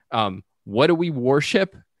 what do we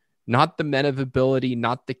worship? Not the men of ability,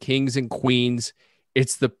 not the kings and queens.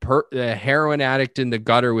 It's the heroin addict in the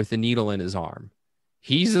gutter with a needle in his arm.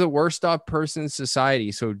 He's the worst off person in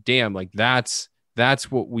society. So damn, like that's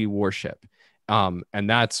what we worship. And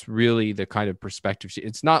that's really the kind of perspective.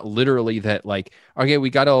 It's not literally that like, okay, we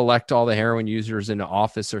got to elect all the heroin users into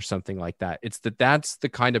office or something like that. It's that's the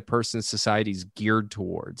kind of person society's geared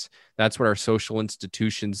towards. That's what our social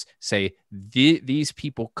institutions say. These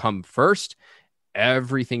people come first.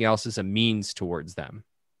 Everything else is a means towards them.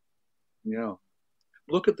 Yeah.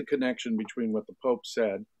 look at the connection between what the Pope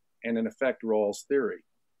said and, in effect, Rawls' theory.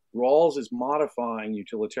 Rawls is modifying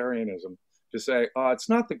utilitarianism to say, it's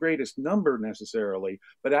not the greatest number necessarily,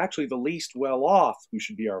 but actually the least well off who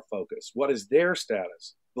should be our focus. What is their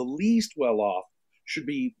status? The least well off should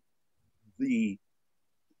be the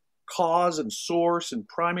cause and source and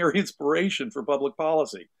primary inspiration for public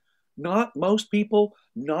policy. Not most people,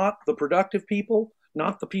 not the productive people,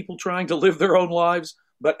 not the people trying to live their own lives,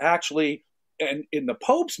 but actually, and in the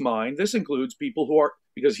Pope's mind, this includes people who are,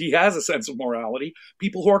 because he has a sense of morality,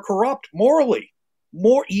 people who are corrupt morally,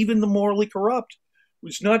 even the morally corrupt.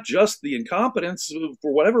 It's not just the incompetence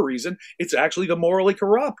for whatever reason, it's actually the morally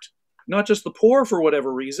corrupt. Not just the poor for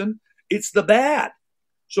whatever reason, it's the bad.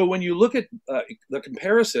 So when you look at the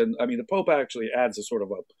comparison, I mean, the Pope actually adds a sort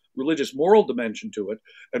of a religious moral dimension to it,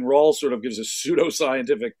 and Rawls sort of gives a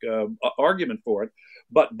pseudo-scientific argument for it.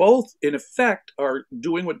 But both, in effect, are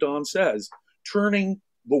doing what Don says, turning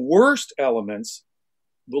the worst elements,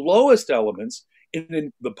 the lowest elements,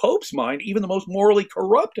 in the Pope's mind, even the most morally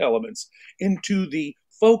corrupt elements, into the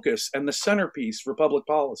focus and the centerpiece for public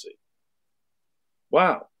policy.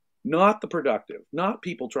 Wow. Not the productive, not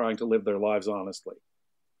people trying to live their lives honestly.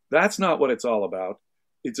 That's not what it's all about.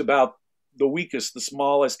 It's about the weakest, the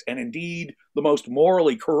smallest, and indeed the most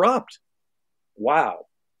morally corrupt. Wow.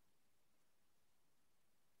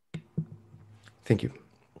 Thank you.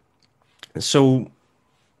 So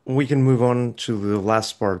we can move on to the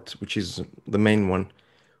last part, which is the main one,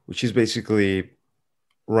 which is basically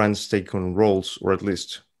Rand's take on Rawls, or at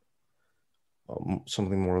least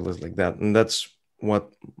something more or less like that. And that's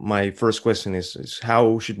what my first question is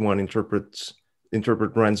how should one interpret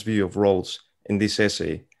Rand's view of Rawls in this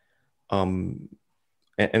essay? And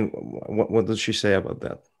what does she say about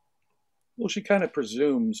that? Well, she kind of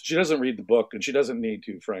presumes, she doesn't read the book, and she doesn't need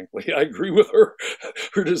to, frankly. I agree with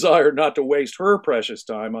her desire not to waste her precious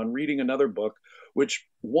time on reading another book, which,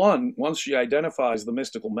 once she identifies the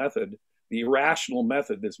mystical method, the irrational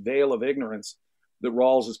method, this veil of ignorance that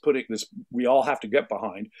Rawls is putting, this we all have to get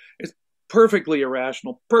behind, is perfectly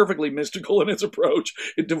irrational, perfectly mystical in its approach.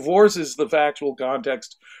 It divorces the factual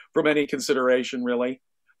context from any consideration, really.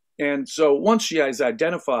 And so once she has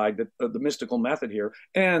identified the mystical method here,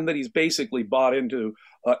 and that he's basically bought into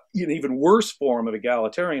an even worse form of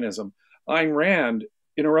egalitarianism, Ayn Rand,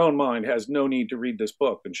 in her own mind, has no need to read this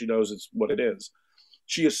book, and she knows it's what it is.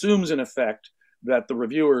 She assumes, in effect, that the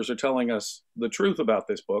reviewers are telling us the truth about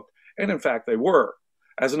this book, and in fact they were.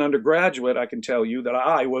 As an undergraduate, I can tell you that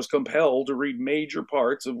I was compelled to read major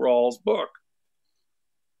parts of Rawls' book.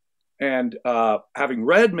 And having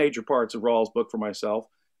read major parts of Rawls' book for myself,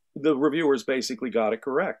 the reviewers basically got it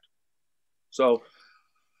correct. So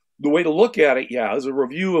the way to look at it, is a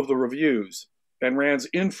review of the reviews and Rand's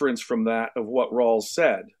inference from that of what Rawls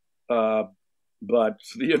said. But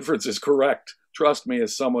the inference is correct. Trust me,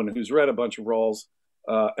 as someone who's read a bunch of Rawls,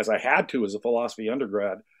 as I had to as a philosophy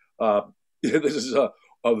undergrad, this is a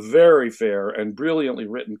very fair and brilliantly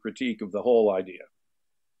written critique of the whole idea.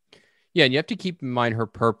 Yeah, and you have to keep in mind her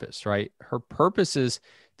purpose, right? Her purpose is,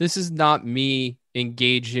 this is not me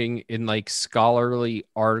engaging in like scholarly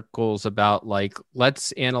articles about like,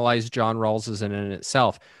 let's analyze John Rawls as in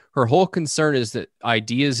itself. Her whole concern is that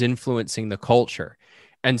ideas influencing the culture.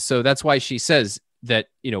 And so that's why she says that,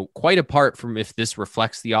 quite apart from if this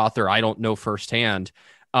reflects the author, I don't know firsthand,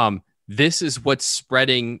 this is what's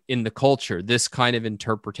spreading in the culture, this kind of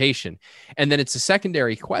interpretation. And then it's a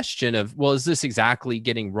secondary question of, well, is this exactly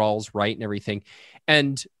getting Rawls right and everything?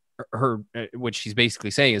 And what she's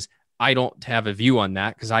basically saying is, I don't have a view on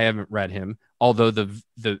that because I haven't read him, although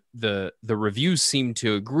the reviews seem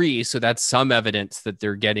to agree. So that's some evidence that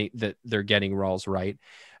they're getting Rawls right.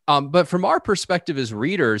 But from our perspective as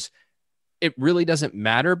readers, it really doesn't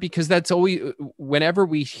matter, because that's always, whenever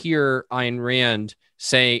we hear Ayn Rand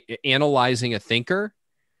say analyzing a thinker,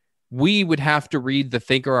 we would have to read the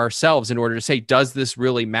thinker ourselves in order to say, does this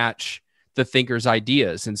really match the thinker's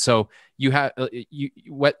ideas? And so you have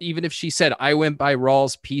even if she said, I went by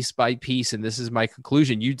Rawls piece by piece and this is my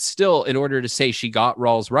conclusion, you'd still, in order to say she got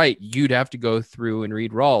Rawls right, you'd have to go through and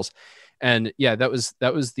read Rawls. And yeah, that was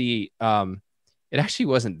the it actually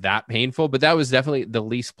wasn't that painful, but that was definitely the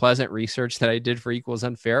least pleasant research that I did for Equals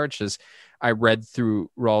Unfair, which is I read through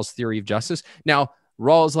Rawls' Theory of Justice. Now,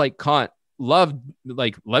 Rawls, like Kant, loved,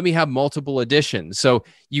 like, let me have multiple editions. So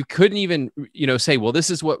you couldn't even, say, well, this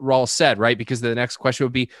is what Rawls said, right? Because the next question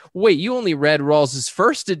would be, wait, you only read Rawls's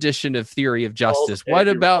first edition of Theory of Justice. What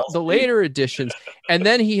about the later editions? And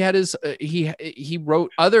then he had his, he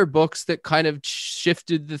wrote other books that kind of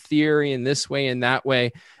shifted the theory in this way and that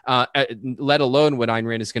way, let alone what Ayn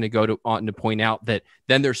Rand is going to go on to point out that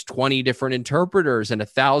then there's 20 different interpreters and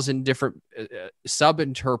 1,000 different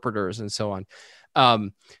sub-interpreters and so on.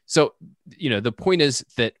 So, the point is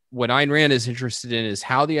that what Ayn Rand is interested in is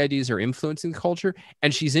how the ideas are influencing the culture.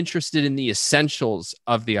 And she's interested in the essentials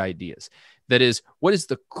of the ideas. That is, what is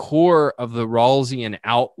the core of the Rawlsian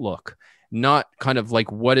outlook, not kind of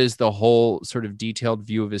like what is the whole sort of detailed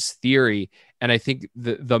view of his theory. And I think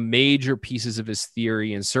the major pieces of his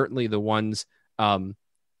theory, and certainly the ones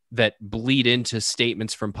that bleed into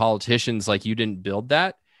statements from politicians like, you didn't build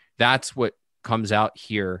that, that's what comes out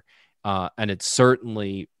here. And it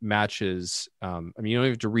certainly matches. You don't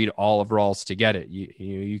have to read all of Rawls to get it.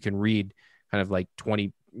 You can read kind of like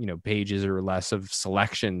 20 pages or less of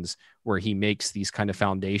selections where he makes these kind of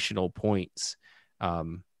foundational points.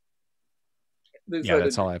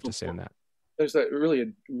 That's all I have to say on that. There's that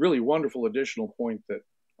really wonderful additional point that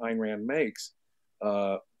Ayn Rand makes.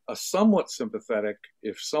 A somewhat sympathetic,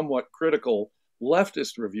 if somewhat critical,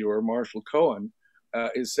 leftist reviewer, Marshall Cohen,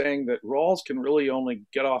 is saying that Rawls can really only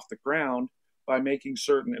get off the ground by making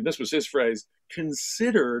certain, and this was his phrase,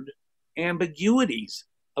 considered ambiguities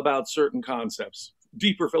about certain concepts,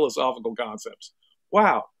 deeper philosophical concepts.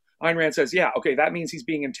 Wow. Ayn Rand says, yeah, okay, that means he's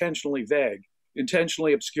being intentionally vague,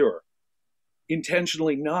 intentionally obscure,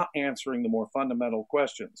 intentionally not answering the more fundamental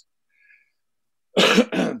questions.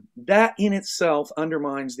 That in itself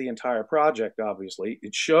undermines the entire project, obviously.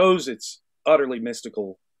 It shows its utterly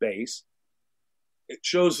mystical base. It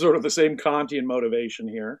shows sort of the same Kantian motivation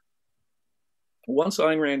here. Once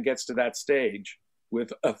Ayn Rand gets to that stage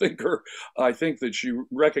with a thinker, I think that she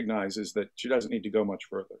recognizes that she doesn't need to go much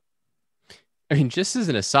further. I mean, just as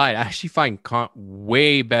an aside, I actually find Kant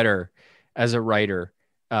way better as a writer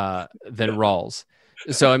than Rawls.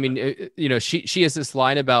 So, I mean, she has this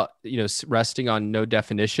line about, resting on no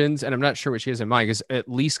definitions, and I'm not sure what she has in mind, because at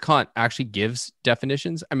least Kant actually gives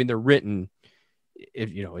definitions. I mean, they're written,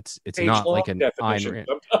 it's not like an Ayn Rand,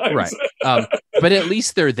 right? But at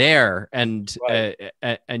least they're there, and right.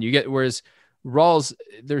 And you get, whereas Rawls,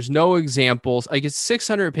 there's no examples. Like, it's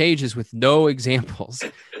 600 pages with no examples,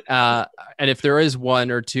 and if there is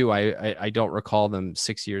one or two, I don't recall them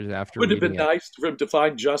 6 years after. Would it have been nice for him to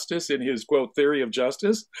find justice in his quote Theory of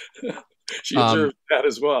Justice? She observed that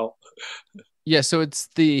as well. Yeah, so it's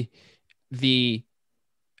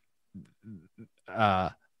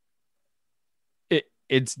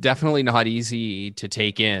it's definitely not easy to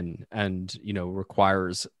take in, and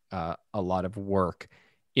requires a lot of work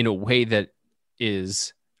in a way that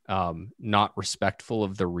is not respectful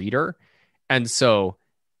of the reader. And so,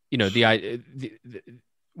 well,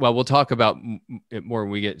 we'll talk about it more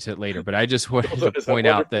when we get to it later, but I just wanted to point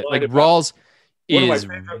out that, like, Rawls is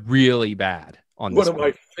really bad on this. One of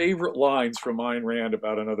my favorite lines from Ayn Rand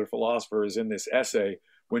about another philosopher is in this essay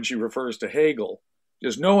when she refers to Hegel.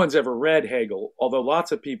 Because no one's ever read Hegel, although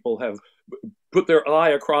lots of people have put their eye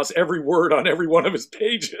across every word on every one of his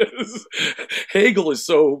pages. Hegel is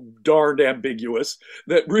so darned ambiguous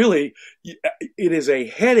that really it is a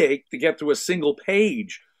headache to get through a single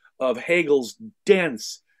page of Hegel's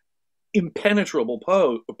dense, impenetrable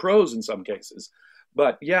prose in some cases.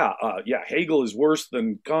 But Hegel is worse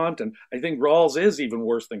than Kant, and I think Rawls is even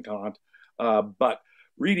worse than Kant. But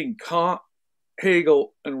reading Kant,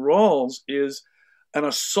 Hegel, and Rawls is an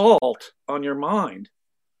assault on your mind,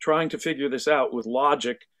 trying to figure this out with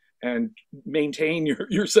logic and maintain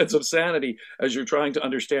your sense of sanity as you're trying to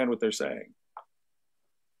understand what they're saying.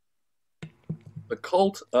 The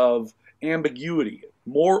cult of ambiguity,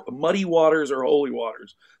 more muddy waters or holy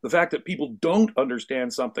waters. The fact that people don't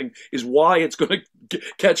understand something is why it's going to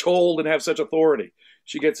catch hold and have such authority.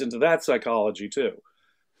 She gets into that psychology too.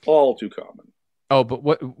 All too common. Oh,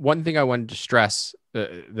 but one thing I wanted to stress,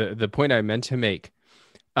 the point I meant to make,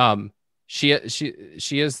 she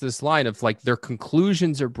has this line of, like, their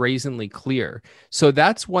conclusions are brazenly clear. So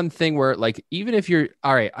that's one thing where, like, even if you're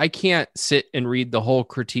all right, I can't sit and read the whole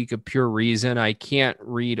Critique of Pure Reason. I can't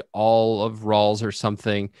read all of Rawls or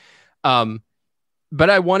something. But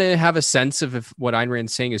I want to have a sense of if what Ayn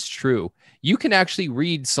Rand's saying is true. You can actually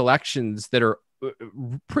read selections that are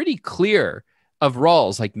pretty clear of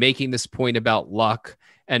Rawls, like making this point about luck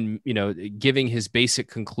and, you know, giving his basic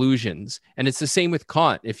conclusions. And it's the same with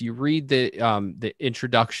Kant. If you read the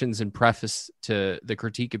introductions and preface to the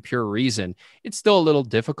Critique of Pure Reason, it's still a little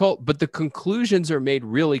difficult, but the conclusions are made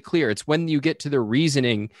really clear. It's when you get to the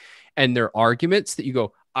reasoning and their arguments that you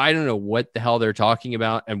go, I don't know what the hell they're talking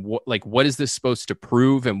about, and what is this supposed to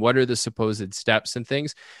prove, and what are the supposed steps and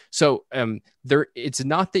things. So it's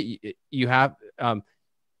not that you have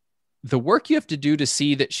the work you have to do to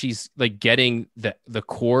see that she's like getting the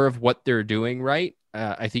core of what they're doing right.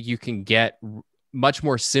 I think you can get much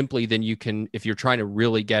more simply than you can if you're trying to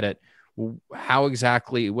really get it. How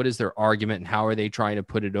exactly, what is their argument, and how are they trying to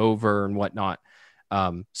put it over and whatnot.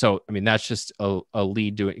 So, I mean, that's just a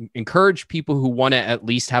lead to encourage people who want to at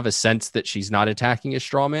least have a sense that she's not attacking a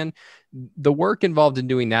straw man. The work involved in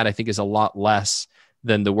doing that, I think, is a lot less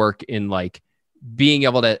than the work in like being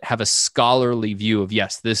able to have a scholarly view of,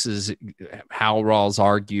 yes, this is how Rawls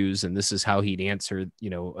argues, and this is how he'd answer, you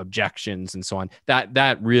know, objections and so on.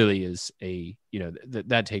 That really is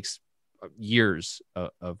that takes years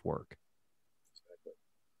of work.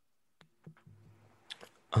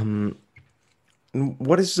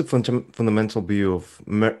 What is the fundamental view of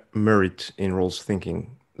merit in Rawls'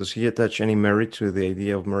 thinking? Does he attach any merit to the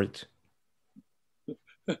idea of merit?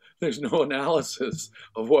 There's no analysis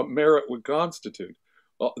of what merit would constitute.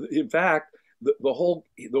 In fact,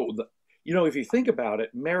 if you think about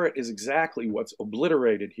it, merit is exactly what's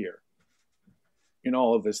obliterated here in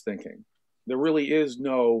all of this thinking. There really is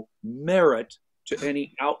no merit to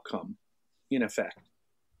any outcome, in effect.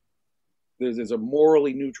 There's a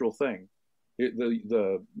morally neutral thing.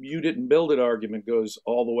 The you didn't build it argument goes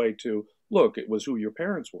all the way to, look, it was who your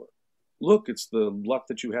parents were. Look, it's the luck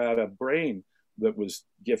that you had a brain that was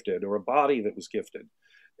gifted, or a body that was gifted,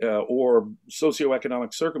 or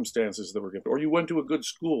socioeconomic circumstances that were gifted, or you went to a good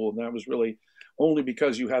school, and that was really only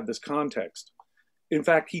because you had this context. In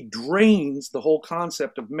fact, he drains the whole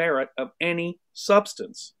concept of merit of any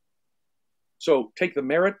substance. So take the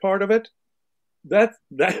merit part of it, that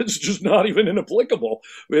is just not even inapplicable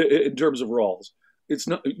in terms of Rawls. It's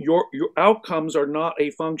not, your outcomes are not a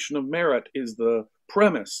function of merit, is the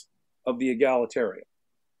premise of the egalitarian.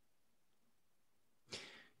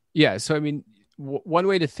 Yeah. So, I mean, one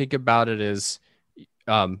way to think about it is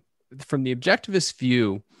from the objectivist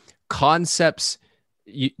view, concepts,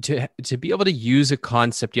 to be able to use a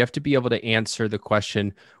concept, you have to be able to answer the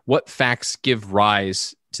question, what facts give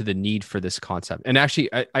rise to the need for this concept? And actually,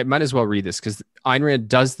 I might as well read this, because Ayn Rand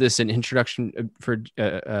does this in Introduction to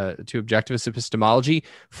Objectivist Epistemology.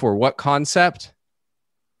 For what concept?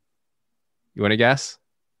 You want to guess?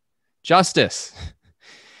 Justice.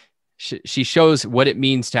 She shows what it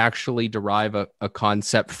means to actually derive a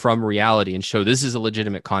concept from reality and show this is a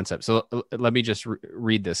legitimate concept. So let me just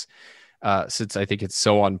read this, since I think it's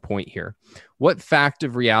so on point here. What facts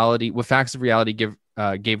of reality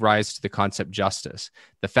gave rise to the concept justice?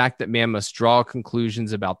 The fact that man must draw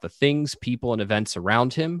conclusions about the things, people, and events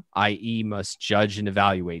around him, i.e., must judge and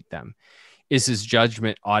evaluate them. Is his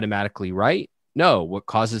judgment automatically right? No. What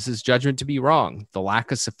causes his judgment to be wrong? The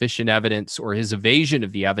lack of sufficient evidence, or his evasion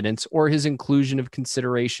of the evidence, or his inclusion of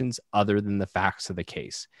considerations other than the facts of the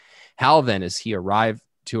case. How then is he arrive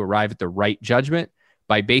at the right judgment?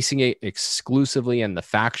 By basing it exclusively on the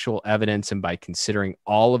factual evidence and by considering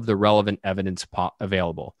all of the relevant evidence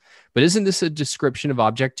available. But isn't this a description of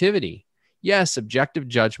objectivity? Yes, objective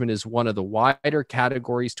judgment is one of the wider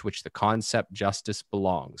categories to which the concept justice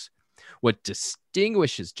belongs. What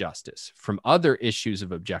distinguishes justice from other issues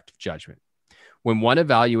of objective judgment? When one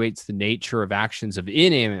evaluates the nature of actions of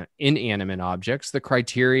inanimate objects, the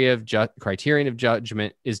criterion of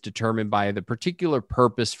judgment is determined by the particular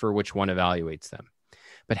purpose for which one evaluates them.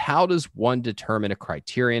 But how does one determine a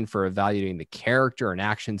criterion for evaluating the character and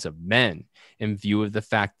actions of men in view of the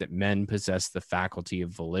fact that men possess the faculty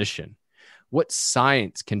of volition? What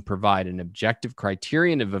science can provide an objective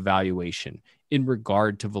criterion of evaluation in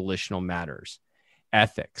regard to volitional matters?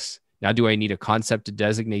 Ethics. Now, do I need a concept to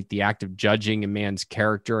designate the act of judging a man's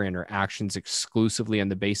character and or actions exclusively on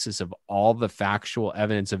the basis of all the factual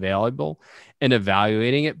evidence available and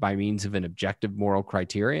evaluating it by means of an objective moral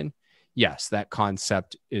criterion? Yes, that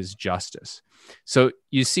concept is justice. So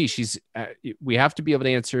you see, we have to be able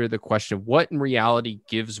to answer the question of what in reality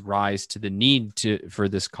gives rise to the need for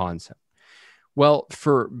this concept. Well,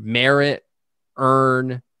 for merit,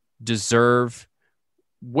 earn, deserve,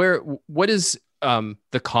 what is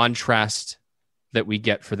the contrast that we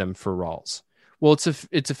get for them for Rawls? Well,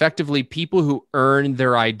 it's effectively people who earn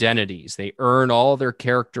their identities. They earn all their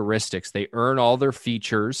characteristics. They earn all their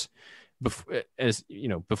features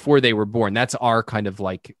before they were born. That's our kind of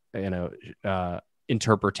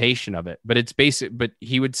interpretation of it, but it's basic. But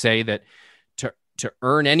he would say that to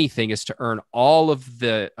earn anything is to earn all of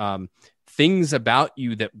the things about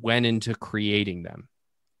you that went into creating them.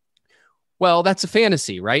 Well, that's a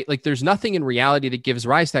fantasy, right? Like there's nothing in reality that gives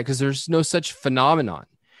rise to that because there's no such phenomenon.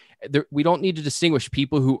 We don't need to distinguish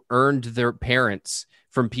people who earned their parents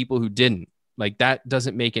from people who didn't. Like that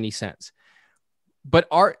doesn't make any sense. But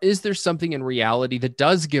is there something in reality that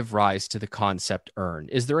does give rise to the concept earn?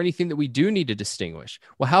 Is there anything that we do need to distinguish?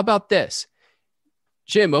 Well, how about this?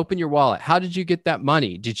 Jim, open your wallet. How did you get that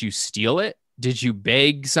money? Did you steal it? Did you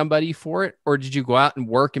beg somebody for it? Or did you go out and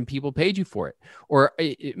work and people paid you for it? Or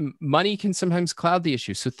money can sometimes cloud the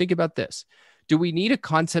issue. So think about this. Do we need a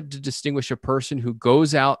concept to distinguish a person who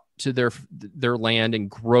goes out to their land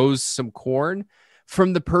and grows some corn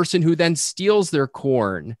from the person who then steals their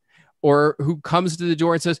corn, or who comes to the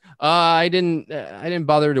door and says, I didn't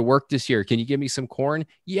bother to work this year. Can you give me some corn?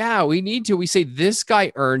 Yeah, we need to. We say this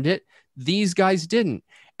guy earned it. These guys didn't.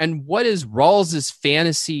 And what is Rawls's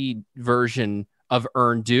fantasy version of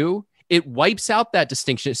earn do? It wipes out that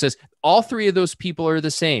distinction. It says all three of those people are the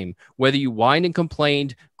same. Whether you whined and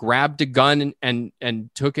complained, grabbed a gun and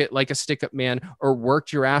took it like a stick-up man, or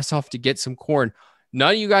worked your ass off to get some corn,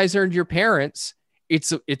 none of you guys earned your parents.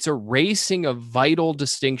 It's erasing a vital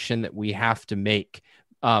distinction that we have to make.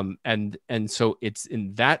 And so it's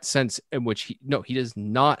in that sense in which he does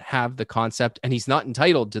not have the concept, and he's not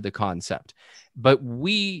entitled to the concept, but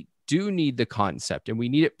we do need the concept, and we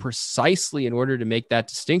need it precisely in order to make that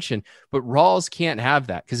distinction. But Rawls can't have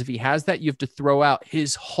that, because if he has that, you have to throw out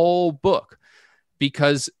his whole book,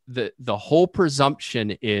 because the whole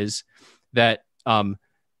presumption is that,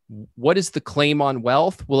 what is the claim on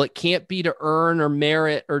wealth? Well, it can't be to earn or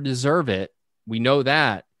merit or deserve it. We know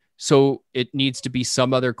that. So it needs to be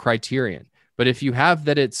some other criterion. But if you have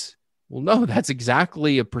that, no, that's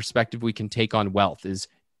exactly a perspective we can take on wealth is,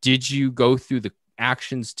 did you go through the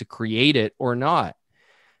actions to create it or not?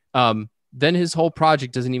 Then his whole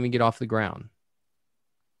project doesn't even get off the ground.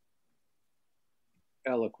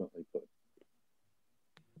 Eloquently put.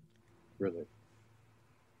 Really.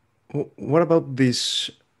 What about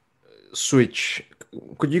this switch?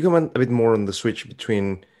 Could you comment a bit more on the switch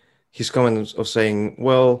between his comments of saying,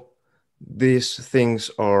 well, these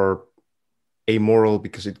things are amoral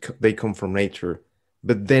because they come from nature,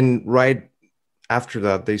 but then right after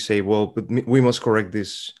that they say, well, but we must correct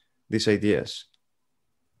these ideas.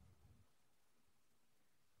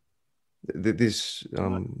 These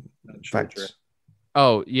facts.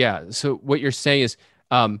 Oh yeah. So what you're saying is,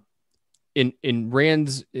 in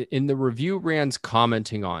the review Rand's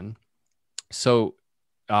commenting on, so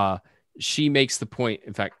she makes the point.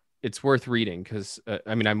 In fact, it's worth reading because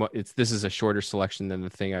this is a shorter selection than the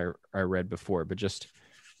thing I read before, but just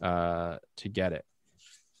to get it.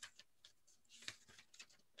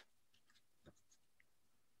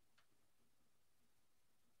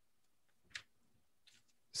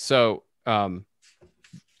 So the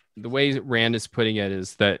way Rand is putting it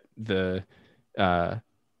is that the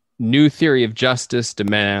new theory of justice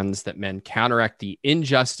demands that men counteract the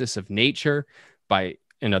injustice of nature by,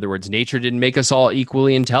 in other words, nature didn't make us all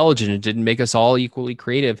equally intelligent. It didn't make us all equally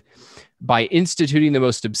creative, by instituting the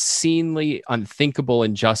most obscenely unthinkable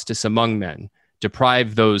injustice among men,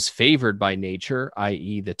 deprive those favored by nature,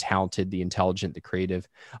 i.e. the talented, the intelligent, the creative,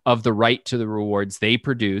 of the right to the rewards they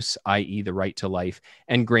produce, i.e. the right to life,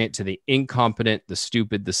 and grant to the incompetent, the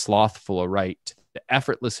stupid, the slothful a right to the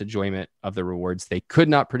effortless enjoyment of the rewards they could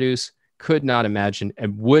not produce, could not imagine,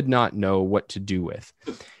 and would not know what to do with.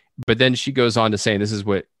 But then she goes on to say, and this is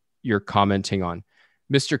what you're commenting on,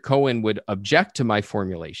 Mr. Cohen would object to my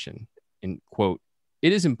formulation, and quote,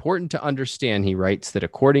 "It is important to understand," he writes, "that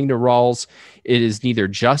according to Rawls, it is neither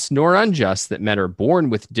just nor unjust that men are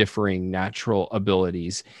born with differing natural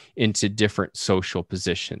abilities into different social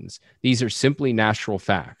positions. These are simply natural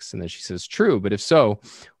facts." And then she says, "True, but if so,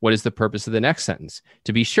 what is the purpose of the next sentence?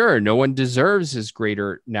 To be sure, no one deserves his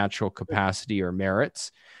greater natural capacity or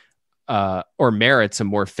merits a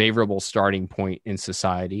more favorable starting point in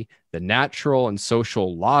society. The natural and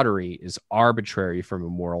social lottery is arbitrary from a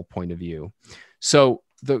moral point of view." So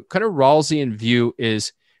the kind of Rawlsian view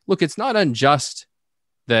is, look, it's not unjust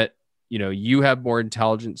that, you have more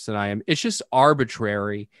intelligence than I am. It's just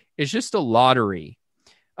arbitrary. It's just a lottery.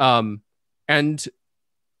 But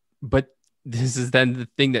this is then the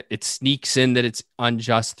thing that it sneaks in, that it's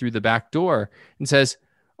unjust through the back door, and says,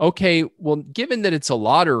 okay, well, given that it's a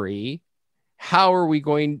lottery, how are we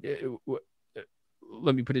going?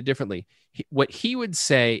 Let me put it differently. What he would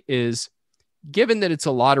say is, given that it's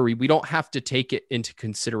a lottery, we don't have to take it into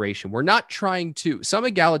consideration. We're not trying to, some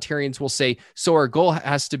egalitarians will say, so our goal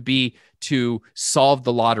has to be to solve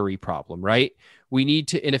the lottery problem, right? We need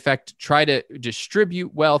to, in effect, try to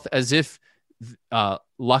distribute wealth as if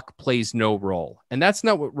luck plays no role. And that's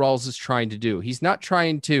not what Rawls is trying to do. He's not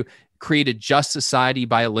trying to create a just society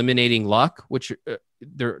by eliminating luck, which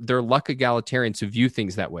they're luck egalitarians who view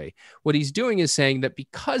things that way. What he's doing is saying that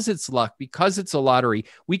because it's luck, because it's a lottery,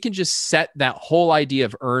 we can just set that whole idea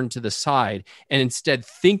of earn to the side and instead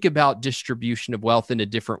think about distribution of wealth in a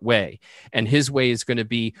different way. And his way is going to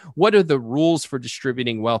be, what are the rules for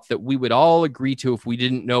distributing wealth that we would all agree to if we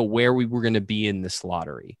didn't know where we were going to be in this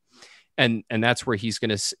lottery? And that's where he's going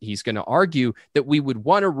to argue that we would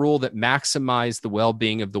want a rule that maximized the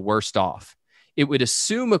well-being of the worst off. It would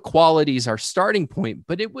assume equality is our starting point,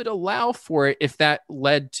 but it would allow for it if that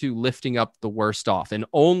led to lifting up the worst off, and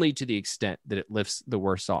only to the extent that it lifts the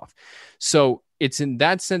worst off. So it's in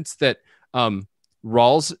that sense that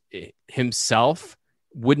Rawls himself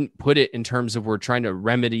wouldn't put it in terms of we're trying to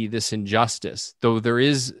remedy this injustice, though there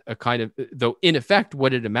is a kind of, though in effect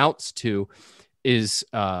what it amounts to is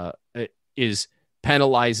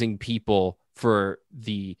penalizing people for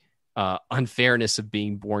the unfairness of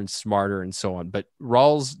being born smarter and so on. But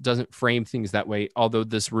Rawls doesn't frame things that way, although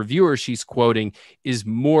this reviewer she's quoting is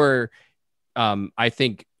more, I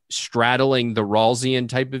think, straddling the Rawlsian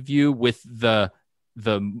type of view with the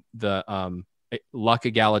luck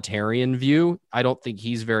egalitarian view. I don't think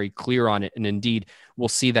he's very clear on it. And indeed, we'll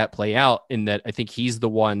see that play out in that I think he's the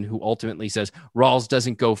one who ultimately says Rawls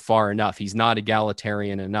doesn't go far enough. He's not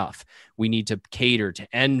egalitarian enough. We need to cater to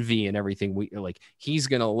envy and everything. He's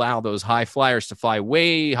going to allow those high flyers to fly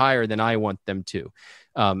way higher than I want them to.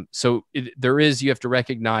 You have to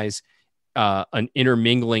recognize an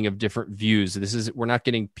intermingling of different views. We're not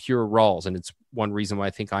getting pure Rawls. And it's one reason why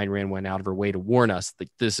I think Ayn Rand went out of her way to warn us that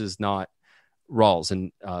this is not Rawls.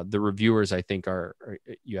 And the reviewers, I think,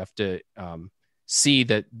 you have to see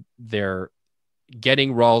that they're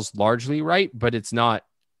getting Rawls largely right, but it's not,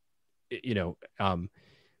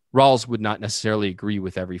 Rawls would not necessarily agree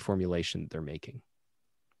with every formulation they're making.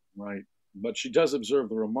 Right. But she does observe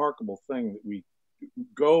the remarkable thing that we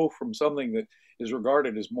go from something that is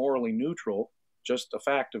regarded as morally neutral, just a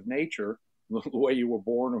fact of nature, the way you were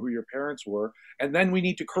born or who your parents were, and then we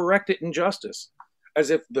need to correct it in justice,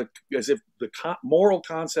 as if the moral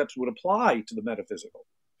concepts would apply to the metaphysical.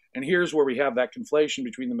 And here's where we have that conflation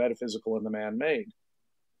between the metaphysical and the man-made.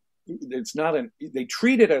 It's not they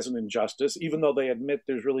treat it as an injustice, even though they admit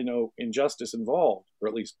there's really no injustice involved, or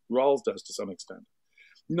at least Rawls does to some extent.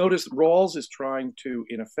 Notice Rawls is trying to,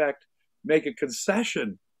 in effect, make a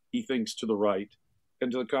concession, he thinks, to the right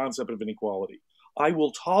and to the concept of inequality. I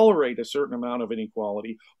will tolerate a certain amount of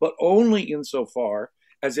inequality, but only insofar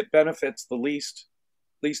as it benefits the least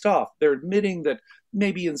off. They're admitting that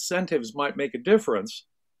maybe incentives might make a difference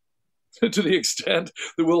to the extent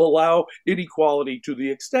that will allow inequality to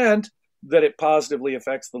the extent that it positively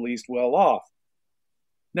affects the least well off.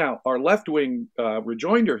 Now, our left-wing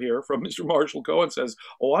rejoinder here from Mr. Marshall Cohen says,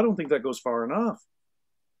 I don't think that goes far enough.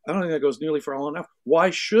 I don't think that goes nearly far enough. Why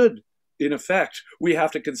should, in effect, we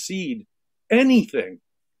have to concede anything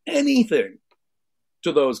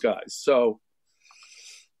to those guys? So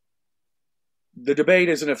the debate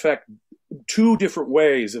is, in effect, two different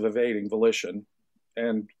ways of evading volition,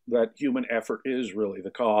 and that human effort is really the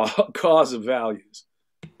cause of values.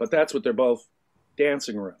 But that's what they're both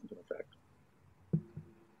dancing around, in effect.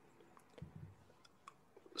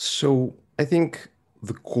 So I think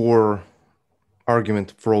the core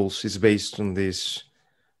argument of Rawls is based on this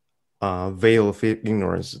veil of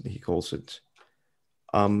ignorance, he calls it.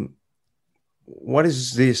 What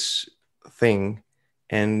is this thing,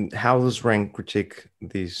 and how does Rand critique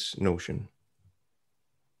this notion?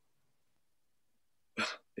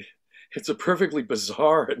 It's a perfectly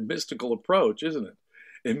bizarre and mystical approach, isn't it?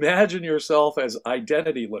 Imagine yourself as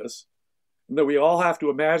identityless, and that we all have to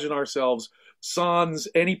imagine ourselves sans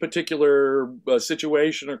any particular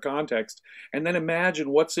situation or context, and then imagine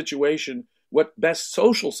what best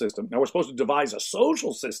social system. Now, we're supposed to devise a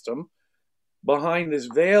social system behind this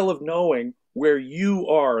veil of knowing where you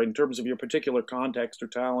are in terms of your particular context or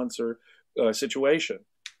talents or situation.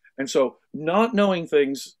 And so not knowing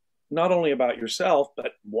things not only about yourself,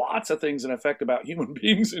 but lots of things in effect about human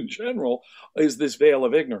beings in general, is this veil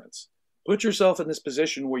of ignorance. Put yourself in this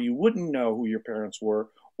position where you wouldn't know who your parents were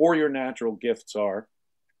or your natural gifts are,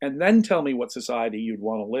 and then tell me what society you'd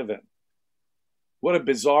want to live in. What a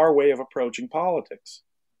bizarre way of approaching politics.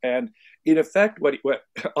 And in effect, what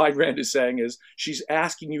Ayn Rand is saying is she's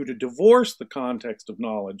asking you to divorce the context of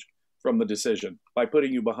knowledge from the decision by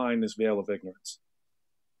putting you behind this veil of ignorance,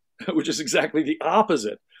 which is exactly the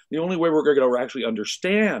opposite. The only way we're going to actually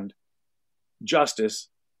understand justice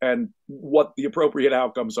and what the appropriate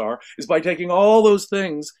outcomes are is by taking all those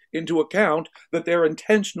things into account that they're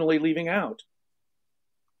intentionally leaving out.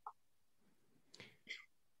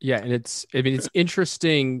 Yeah, and it's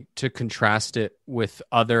interesting to contrast it with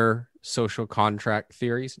other social contract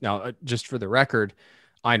theories. Now, just for the record,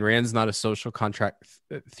 Ayn Rand's not a social contract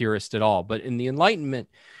theorist at all, but in the Enlightenment,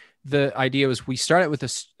 the idea was we start out with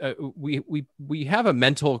we have a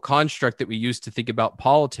mental construct that we use to think about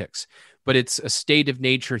politics, but it's a state of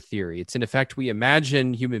nature theory. It's in effect, we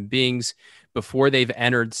imagine human beings before they've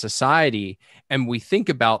entered society, and we think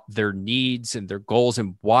about their needs and their goals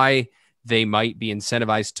and why they might be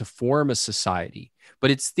incentivized to form a society.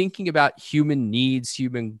 But it's thinking about human needs,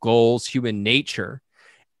 human goals, human nature.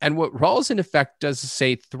 And what Rawls in effect does is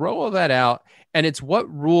say, throw all that out. And it's what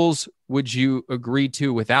rules would you agree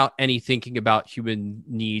to without any thinking about human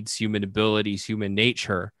needs, human abilities, human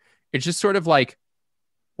nature? It's just sort of like,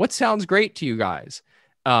 what sounds great to you guys?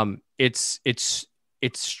 It's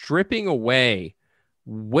stripping away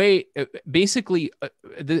basically,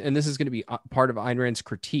 and this is going to be part of Ayn Rand's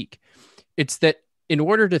critique. It's that in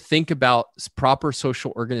order to think about proper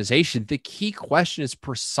social organization, the key question is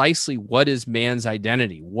precisely what is man's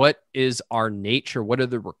identity? What is our nature? What are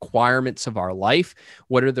the requirements of our life?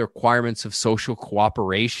 What are the requirements of social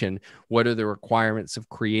cooperation? What are the requirements of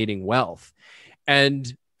creating wealth?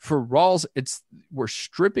 And for Rawls, we're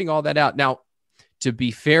stripping all that out. Now, to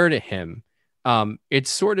be fair to him, it's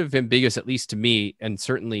sort of ambiguous, at least to me, and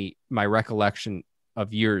certainly my recollection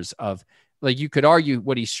of years of, like, you could argue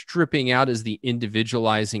what he's stripping out is the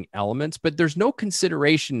individualizing elements, but there's no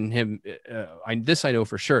consideration in him, this I know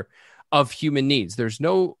for sure, of human needs. There's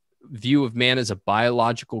no view of man as a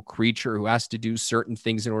biological creature who has to do certain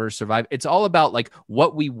things in order to survive. It's all about like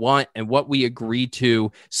what we want and what we agree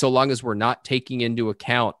to, so long as we're not taking into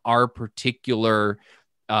account our particular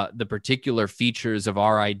the particular features of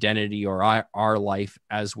our identity or our life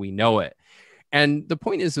as we know it. And the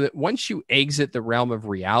point is that once you exit the realm of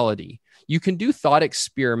reality, you can do thought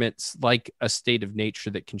experiments like a state of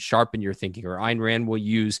nature that can sharpen your thinking. Or Ayn Rand will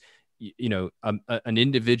use, an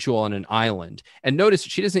individual on an island. And notice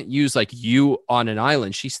she doesn't use like you on an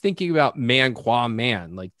island. She's thinking about man qua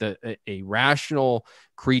man, like a rational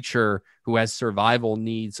creature who has survival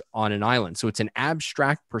needs on an island. So it's an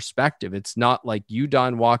abstract perspective. It's not like you,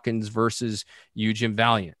 Don Watkins, versus you, Jim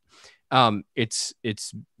Valiant. It's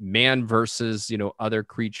man versus, other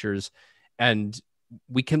creatures. And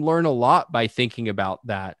we can learn a lot by thinking about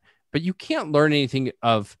that, but you can't learn anything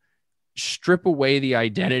of strip away the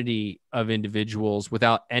identity of individuals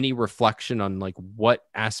without any reflection on like what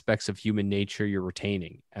aspects of human nature you're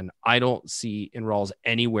retaining. And I don't see in Rawls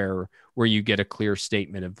anywhere where you get a clear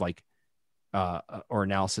statement of like, or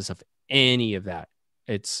analysis of any of that.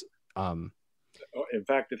 It's, in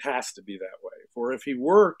fact, it has to be that way. For if he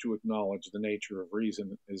were to acknowledge the nature of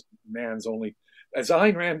reason as man's only, as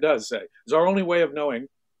Ayn Rand does say, is our only way of knowing,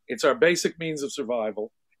 it's our basic means of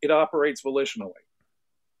survival, it operates volitionally.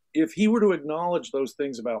 If he were to acknowledge those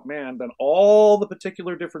things about man, then all the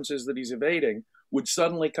particular differences that he's evading would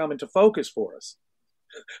suddenly come into focus for us.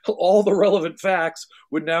 All the relevant facts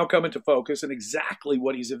would now come into focus, and exactly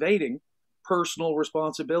what he's evading: personal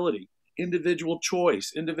responsibility, individual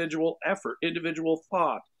choice, individual effort, individual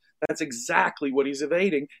thought. That's exactly what he's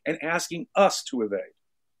evading and asking us to evade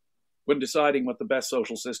when deciding what the best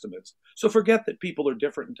social system is. So forget that people are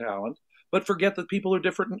different in talent, but forget that people are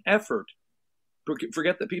different in effort.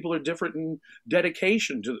 Forget that people are different in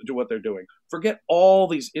dedication to what they're doing. Forget all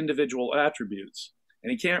these individual attributes. And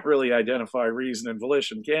he can't really identify reason and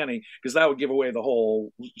volition, can he? Because that would give away the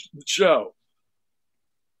whole show.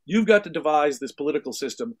 You've got to devise this political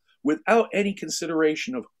system without any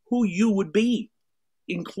consideration of who you would be,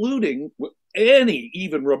 including any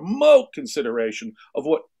even remote consideration of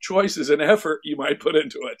what choices and effort you might put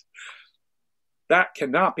into it. That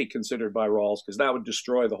cannot be considered by Rawls, because that would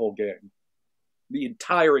destroy the whole game. The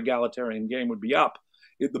entire egalitarian game would be up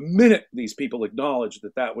the minute these people acknowledge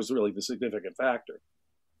that that was really the significant factor.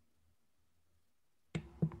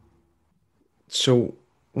 So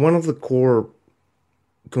one of the core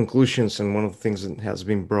conclusions and one of the things that has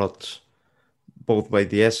been brought both by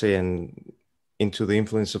the essay and into the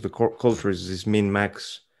influence of the culture is this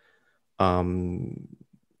min-max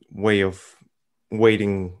way of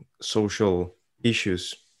weighting social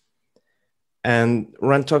issues. And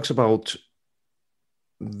Rand talks about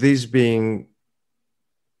this being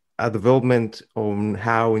a development on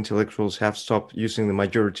how intellectuals have stopped using the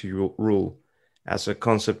majority rule as a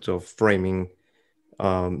concept of framing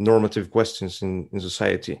normative questions in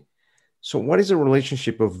society. So what is the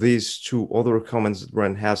relationship of these to other comments that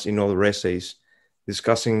Rand has in other essays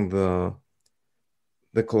discussing the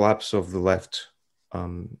collapse of the left,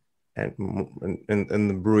 and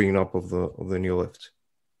the brewing up of the new left?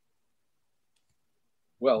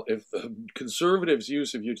 Well, if the conservatives'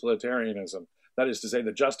 use of utilitarianism, that is to say,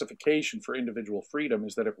 the justification for individual freedom,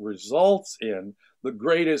 is that it results in the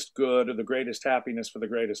greatest good or the greatest happiness for the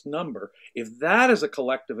greatest number, if that is a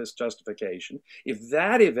collectivist justification, if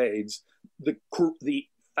that evades the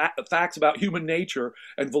facts about human nature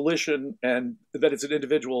and volition and that it's an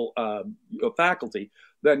individual faculty,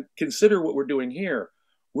 then consider what we're doing here.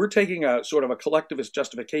 We're taking a sort of a collectivist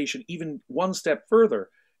justification even one step further.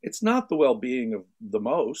 It's not the well-being of the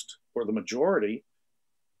most or the majority.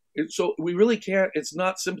 So we really can't, it's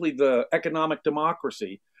not simply the economic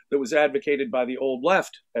democracy that was advocated by the old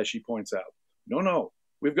left, as she points out. No,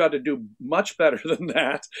 we've got to do much better than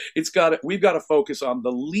that. We've got to focus on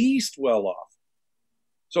the least well-off.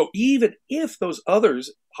 So even if those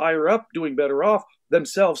others higher up doing better off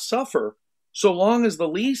themselves suffer, so long as the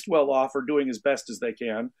least well-off are doing as best as they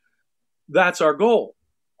can, that's our goal.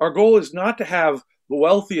 Our goal is not to have the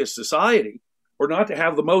wealthiest society, or not to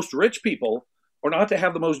have the most rich people, or not to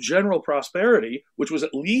have the most general prosperity, which was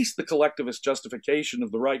at least the collectivist justification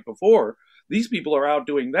of the right before. These people are out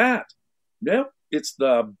doing that. No, it's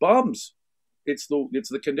the bums. It's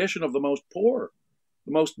the condition of the most poor,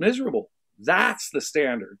 the most miserable. That's the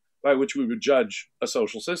standard by which we would judge a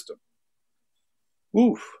social system.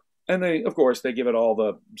 Oof. And they, of course, they give it all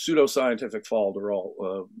the pseudoscientific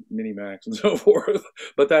Falderall, Minimax, and so forth.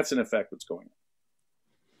 But that's in effect what's going on.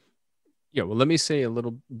 Yeah, well, let me say a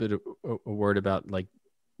little bit of a word about like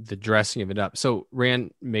the dressing of it up. So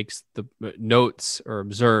Rand makes the notes or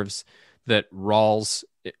observes that Rawls,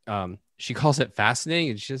 she calls it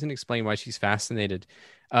fascinating, and she doesn't explain why she's fascinated,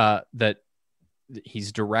 that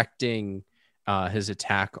he's directing his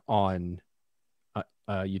attack on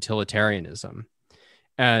utilitarianism.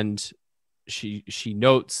 And she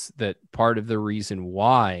notes that part of the reason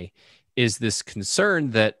why is this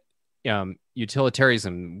concern that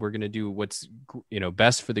utilitarianism, we're going to do what's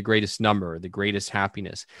best for the greatest number, the greatest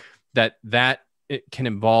happiness, that it can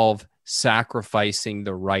involve sacrificing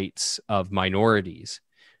the rights of minorities.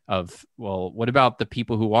 What about the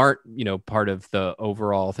people who aren't part of the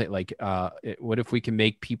overall thing? Like what if we can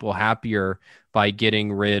make people happier by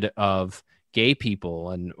getting rid of gay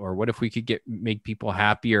people, or what if we could make people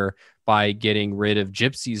happier by getting rid of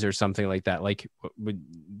gypsies or something like that? Like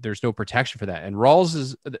there's no protection for that. And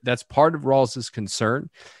that's part of Rawls's concern.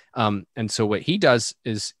 And so what he does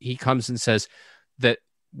is he comes and says that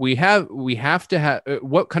we have to have,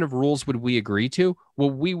 what kind of rules would we agree to? Well,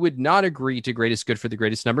 we would not agree to greatest good for the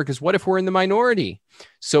greatest number, because what if we're in the minority?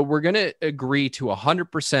 So we're going to agree to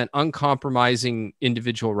 100% uncompromising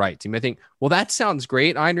individual rights. You may think, well, that sounds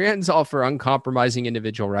great. Ayn Rand's all for uncompromising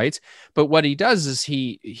individual rights. But what he does is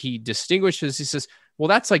he distinguishes, he says, well,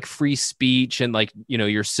 that's like free speech and like,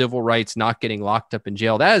 your civil rights, not getting locked up in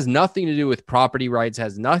jail. That has nothing to do with property rights,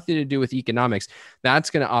 has nothing to do with economics. That's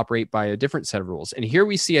going to operate by a different set of rules. And here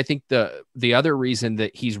we see, I think, the other reason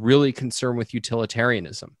that he's really concerned with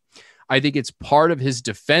utilitarianism. I think it's part of his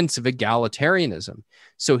defense of egalitarianism.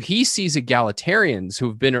 So he sees egalitarians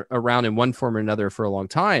who've been around in one form or another for a long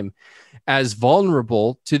time as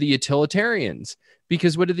vulnerable to the utilitarians.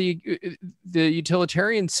 Because what do the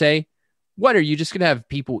utilitarians say? What, are you just going to have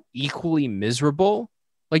people equally miserable?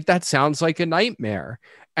 Like, that sounds like a nightmare.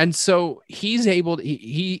 And so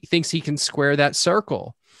he thinks he can square that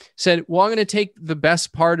circle. Said, well, I'm going to take the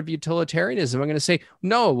best part of utilitarianism. I'm going to say,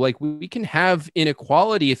 no, like we can have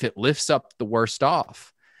inequality if it lifts up the worst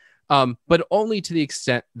off, but only to the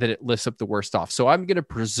extent that it lifts up the worst off. So I'm going to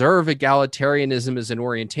preserve egalitarianism as an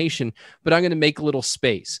orientation, but I'm going to make a little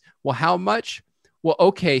space. Well, how much? Well,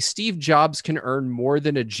 okay, Steve Jobs can earn more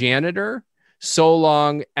than a janitor so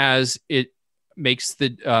long as it makes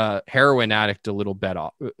the heroin addict a little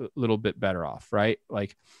bit better off, right?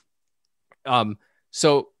 Like,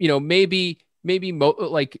 so maybe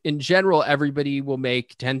like in general, everybody will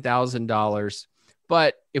make $10,000,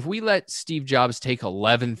 but if we let Steve Jobs take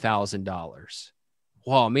 $11,000,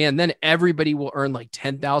 well, man, then everybody will earn like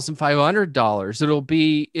 $10,500.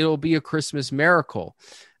 It'll be a Christmas miracle.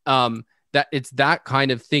 That it's that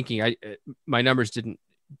kind of thinking. My numbers didn't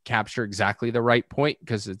capture exactly the right point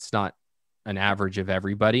because it's not an average of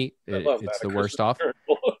everybody. It's the worst off.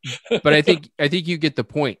 But I think you get the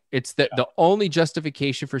point. It's that the only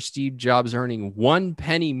justification for Steve Jobs earning 1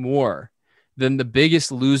 penny more than the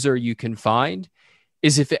biggest loser you can find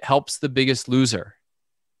is if it helps the biggest loser.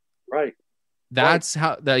 Right. that's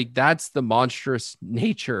how, like, that's the monstrous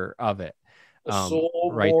nature of it. The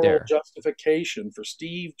sole Right moral there. justification for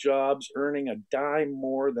Steve Jobs earning a dime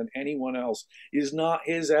more than anyone else is not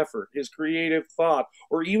his effort, his creative thought,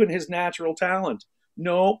 or even his natural talent.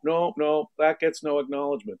 No, no, no, that gets no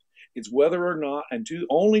acknowledgement. It's whether or not, and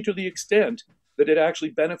only to the extent that it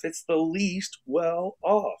actually benefits the least well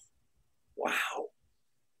off. Wow.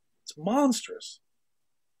 It's monstrous.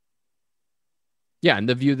 Yeah, and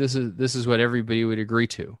the view, this is what everybody would agree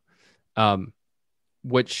to.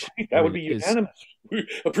 Which that would be unanimous.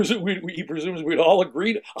 He presumes we'd all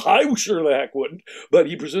agree. I'm sure the heck wouldn't, but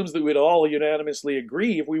he presumes that we'd all unanimously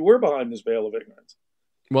agree if we were behind this veil of ignorance.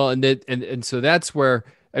 Well, and so that's where,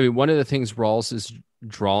 I mean, one of the things Rawls is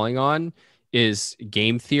drawing on is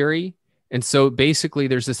game theory, and so basically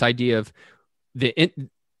there's this idea of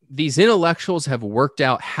these intellectuals have worked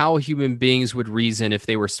out how human beings would reason if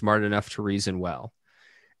they were smart enough to reason well.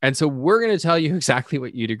 And so we're going to tell you exactly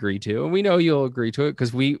what you'd agree to. And we know you'll agree to it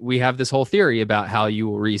because we have this whole theory about how you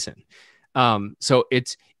will reason. So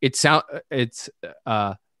it's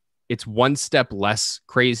one step less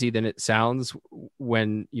crazy than it sounds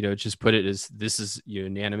when, just put it as this is a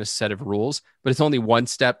unanimous set of rules, but it's only one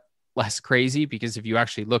step less crazy because if you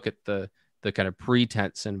actually look at the kind of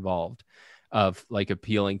pretense involved of like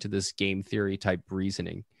appealing to this game theory type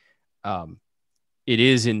reasoning, it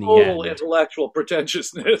is in the total end intellectual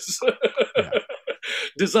pretentiousness. Yeah.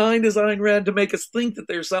 Design ran to make us think that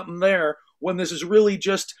there's something there when this is really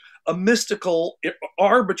just a mystical,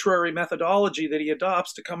 arbitrary methodology that he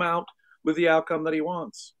adopts to come out with the outcome that he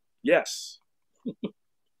wants. Yes.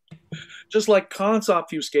 Just like Kant's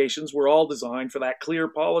obfuscations were all designed for that clear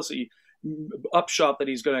policy upshot that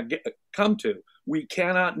he's going to come to. We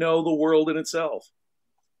cannot know the world in itself.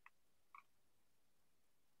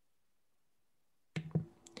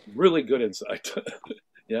 Really good insight.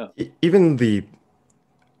 Yeah. Even the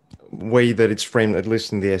way that it's framed, at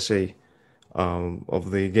least in the essay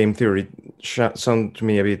of the game theory, sound to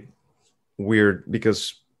me a bit weird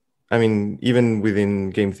because, I mean, even within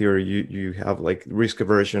game theory, you have like risk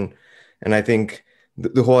aversion. And I think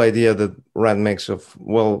the whole idea that Rand makes of,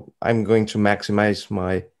 well, I'm going to maximize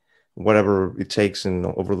my whatever it takes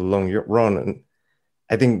over the long run. And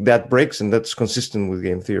I think that breaks, and that's consistent with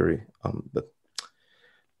game theory.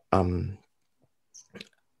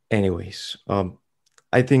 Anyways,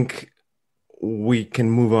 I think we can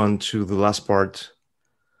move on to the last part,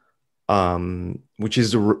 which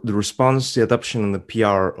is the response, the adoption, and the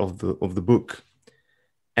PR of the book.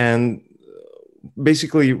 And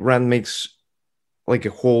basically, Rand makes like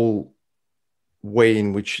a whole way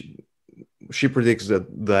in which she predicts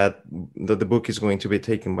that the book is going to be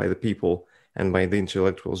taken by the people and by the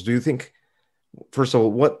intellectuals. Do you think, first of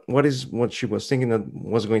all, what is what she was thinking that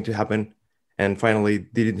was going to happen, and finally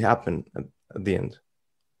did it happen at the end?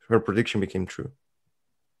 Her prediction became true.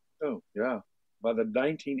 Oh yeah, by the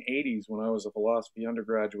 1980s, when I was a philosophy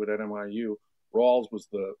undergraduate at NYU, Rawls was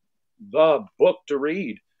the book to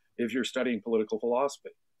read if you're studying political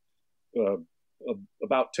philosophy.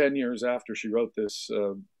 About 10 years after she wrote this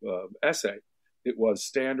essay, it was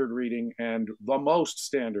standard reading, and the most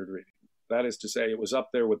standard reading. That is to say, it was up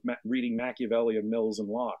there with reading Machiavelli and Mills and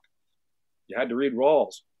Locke. You had to read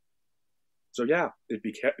Rawls. So yeah, it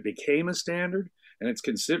became a standard, and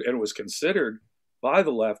it was considered by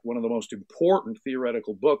the left one of the most important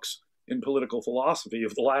theoretical books in political philosophy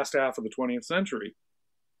of the last half of the 20th century.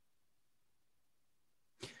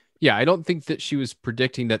 Yeah, I don't think that she was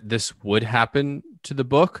predicting that this would happen to the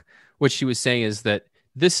book. What she was saying is that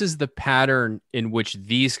this is the pattern in which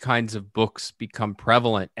these kinds of books become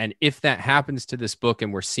prevalent. And if that happens to this book,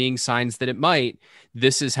 and we're seeing signs that it might,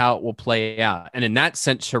 this is how it will play out. And in that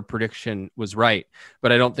sense, her prediction was right.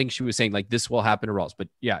 But I don't think she was saying like this will happen to Rawls. But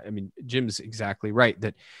yeah, I mean, Jim's exactly right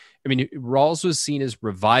that, I mean, Rawls was seen as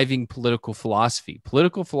reviving political philosophy.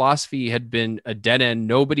 Political philosophy had been a dead end.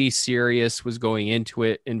 Nobody serious was going into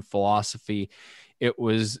it in philosophy. It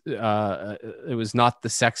was not the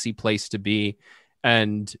sexy place to be.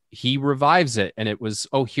 And he revives it. And it was,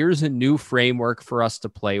 here's a new framework for us to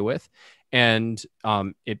play with. And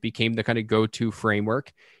it became the kind of go-to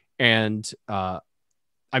framework. And I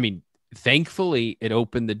mean, thankfully, it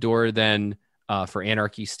opened the door then for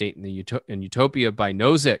Anarchy, State, and Utopia by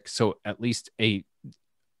Nozick. So at least a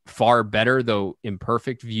far better, though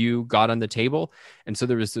imperfect, view got on the table. And so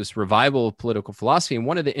there was this revival of political philosophy. And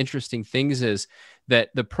one of the interesting things is that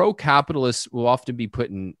the pro-capitalists will often be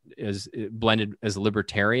blended as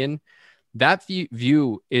libertarian. That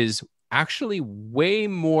view is actually way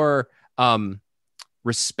more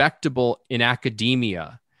respectable in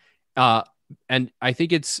academia And I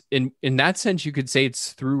think it's in that sense, you could say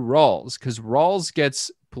it's through Rawls, because Rawls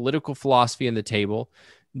gets political philosophy on the table.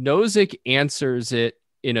 Nozick answers it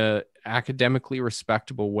in a academically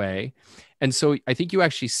respectable way. And so I think you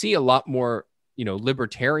actually see a lot more,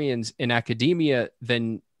 libertarians in academia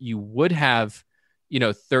than you would have,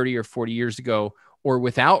 30 or 40 years ago, or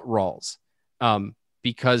without Rawls,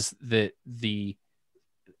 because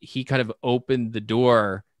he kind of opened the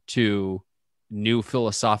door to new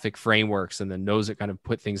philosophic frameworks, and then Nozick kind of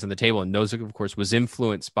put things on the table. And Nozick, of course, was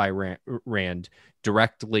influenced by Rand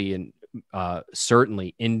directly and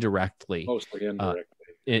certainly indirectly, mostly indirectly,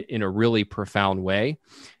 in a really profound way.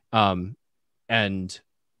 And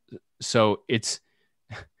so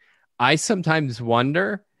I sometimes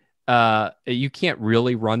wonder, you can't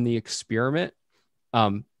really run the experiment.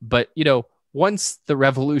 But, once the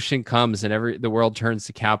revolution comes and the world turns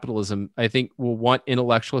to capitalism, I think we'll want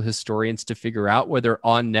intellectual historians to figure out whether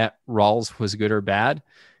on net Rawls was good or bad.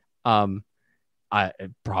 Probably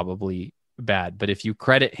bad. But if you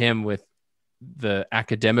credit him with the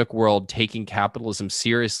academic world taking capitalism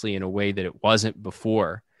seriously in a way that it wasn't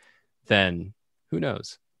before, then who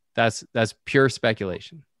knows? That's pure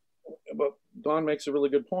speculation. But Don makes a really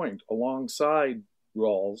good point. Alongside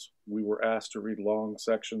Rawls, we were asked to read long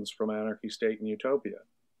sections from Anarchy, State, and Utopia.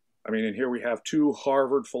 I mean, and here we have two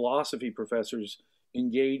Harvard philosophy professors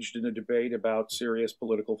engaged in a debate about serious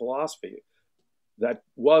political philosophy. That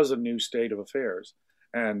was a new state of affairs.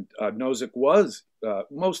 And Nozick was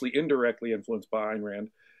mostly indirectly influenced by Ayn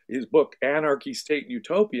Rand. His book, Anarchy, State, and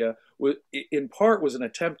Utopia, in part was an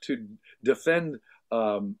attempt to defend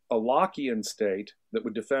a Lockean state that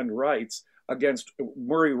would defend rights against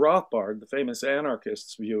Murray Rothbard, the famous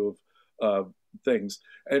anarchist's view of things.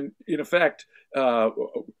 And in effect,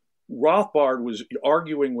 Rothbard was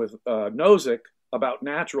arguing with Nozick about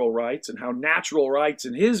natural rights and how natural rights,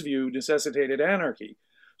 in his view, necessitated anarchy.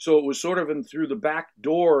 So it was sort of through the back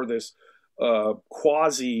door, this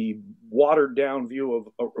quasi watered down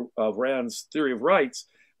view of Rand's theory of rights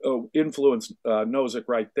influenced Nozick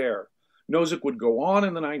right there. Nozick would go on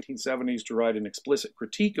in the 1970s to write an explicit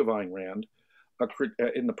critique of Ayn Rand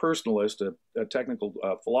in The Personalist, a technical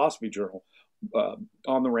philosophy journal,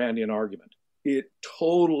 on the Randian argument.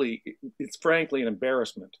 It's frankly an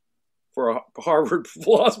embarrassment for a Harvard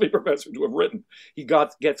philosophy professor to have written. He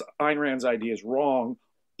gets Ayn Rand's ideas wrong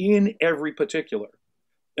in every particular.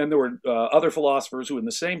 And there were other philosophers who in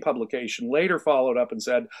the same publication later followed up and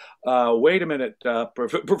said, wait a minute,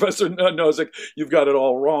 Professor Nozick, you've got it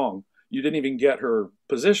all wrong. You didn't even get her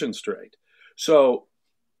position straight. So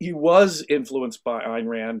he was influenced by Ayn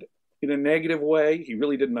Rand in a negative way. He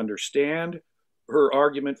really didn't understand her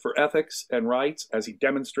argument for ethics and rights as he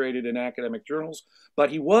demonstrated in academic journals, but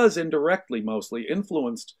he was indirectly mostly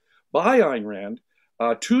influenced by Ayn Rand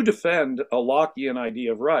to defend a Lockean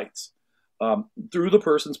idea of rights through the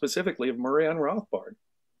person specifically of Murray N. Rothbard.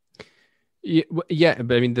 Yeah,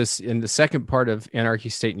 but I mean, this in the second part of Anarchy,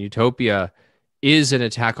 State, and Utopia is an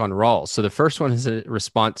attack on Rawls. So the first one is a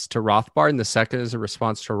response to Rothbard, and the second is a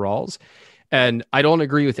response to Rawls. And I don't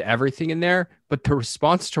agree with everything in there, but the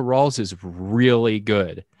response to Rawls is really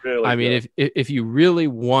good. I mean, if you really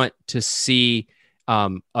want to see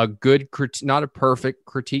a good critique, not a perfect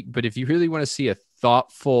critique, but if you really want to see a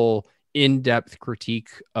thoughtful, in-depth critique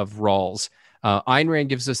of Rawls, Ayn Rand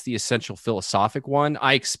gives us the essential philosophic one.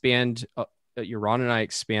 I expand, Yaron and I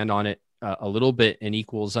expand on it a little bit in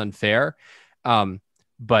Equals Unfair.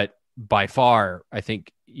 But by far, I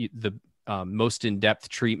think the most in-depth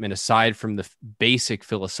treatment, aside from the basic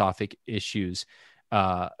philosophic issues,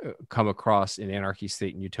 come across in Anarchy,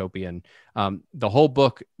 State, and Utopia. And the whole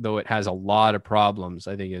book, though it has a lot of problems,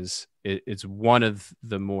 I think it's one of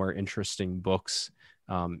the more interesting books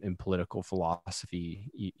in political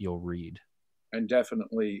philosophy you'll read. And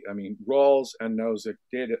definitely, I mean, Rawls and Nozick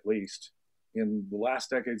did, at least in the last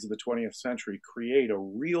decades of the 20th century, create a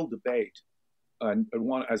real debate. And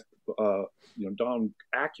one, as Don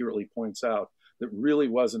accurately points out, that really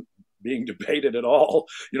wasn't being debated at all,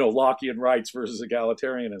 Lockean rights versus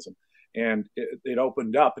egalitarianism. And it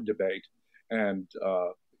opened up a debate and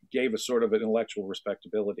gave a sort of an intellectual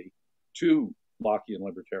respectability to Lockean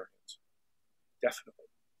libertarians. Definitely.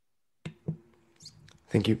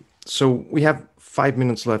 Thank you. So we have 5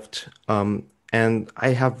 minutes left, and I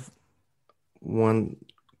have one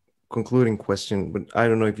concluding question, but I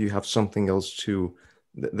don't know if you have something else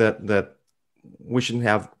that we shouldn't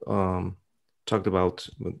have talked about,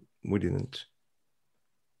 but we didn't.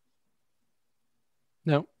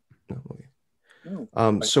 No. Okay.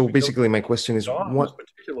 No. So basically, my question is, Don was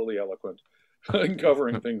particularly eloquent in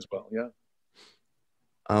covering things well. Yeah.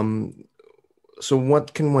 So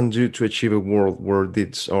what can one do to achieve a world where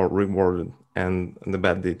deeds are rewarded and the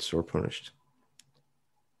bad deeds are punished?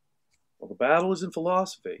 Well, the battle is in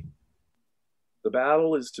philosophy. The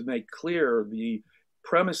battle is to make clear the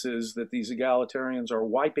premises that these egalitarians are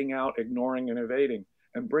wiping out, ignoring, and evading,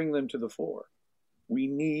 and bring them to the fore. We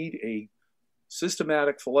need a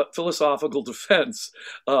systematic philosophical defense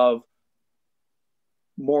of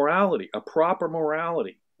morality, a proper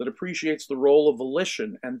morality that appreciates the role of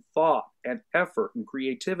volition and thought and effort and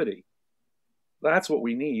creativity. That's what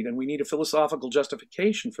we need. And we need a philosophical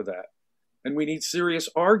justification for that. And we need serious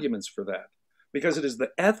arguments for that, because it is the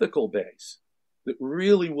ethical base that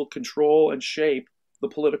really will control and shape the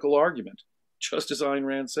political argument, just as Ayn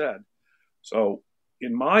Rand said. So,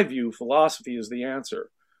 in my view, philosophy is the answer.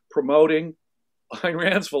 Promoting Ayn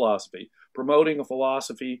Rand's philosophy, promoting a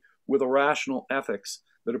philosophy with a rational ethics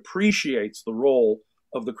that appreciates the role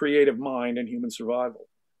of the creative mind in human survival.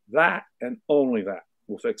 That and only that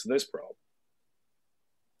will fix this problem.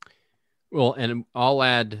 Well, and I'll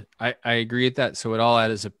add, I agree with that. So what I'll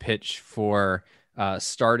add is a pitch for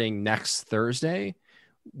starting next Thursday.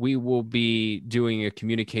 We will be doing a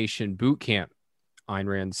communication boot camp, Ayn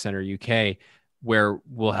Rand Center UK, where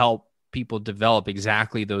we'll help people develop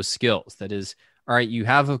exactly those skills. That is, all right, you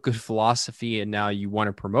have a good philosophy and now you want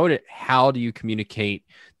to promote it. How do you communicate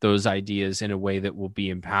those ideas in a way that will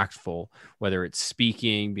be impactful, whether it's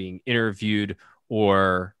speaking, being interviewed,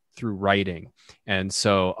 or through writing? And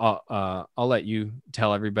so I'll let you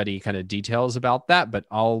tell everybody kind of details about that, but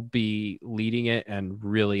I'll be leading it and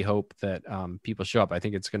really hope that people show up. I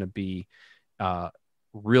think it's going to be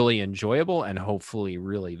really enjoyable and hopefully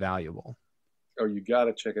really valuable. Oh, you got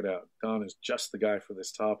to check it out. Don is just the guy for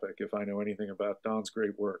this topic. If I know anything about Don's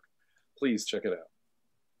great work, please check it out.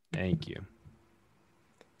 Thank you.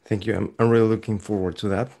 Thank you. I'm really looking forward to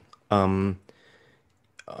that.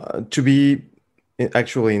 To be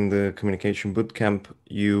actually in the communication bootcamp,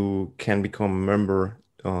 you can become a member.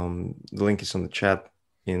 The link is on the chat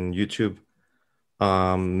in YouTube.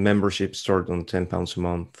 Membership start on £10 a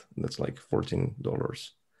month. That's like $14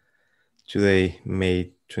 today,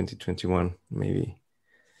 May 2021, maybe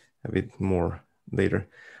a bit more later.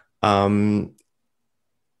 And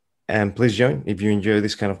please join. If you enjoy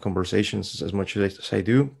this kind of conversations as much as I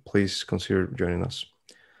do, please consider joining us.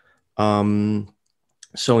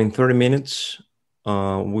 So in 30 minutes,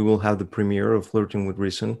 we will have the premiere of Flirting with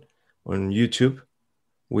Reason on YouTube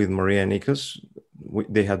with Maria and Nikos.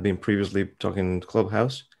 They had been previously talking in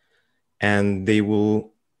Clubhouse, and they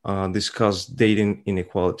will discuss dating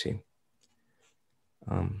inequality.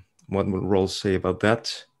 What will Rawls say about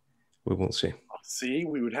that? We will see. See,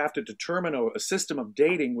 we would have to determine a system of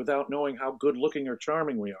dating without knowing how good looking or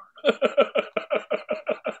charming we are.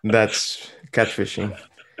 That's catfishing.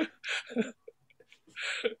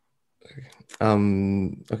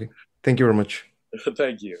 Okay. Thank you very much.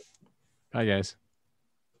 Thank you. Bye, guys.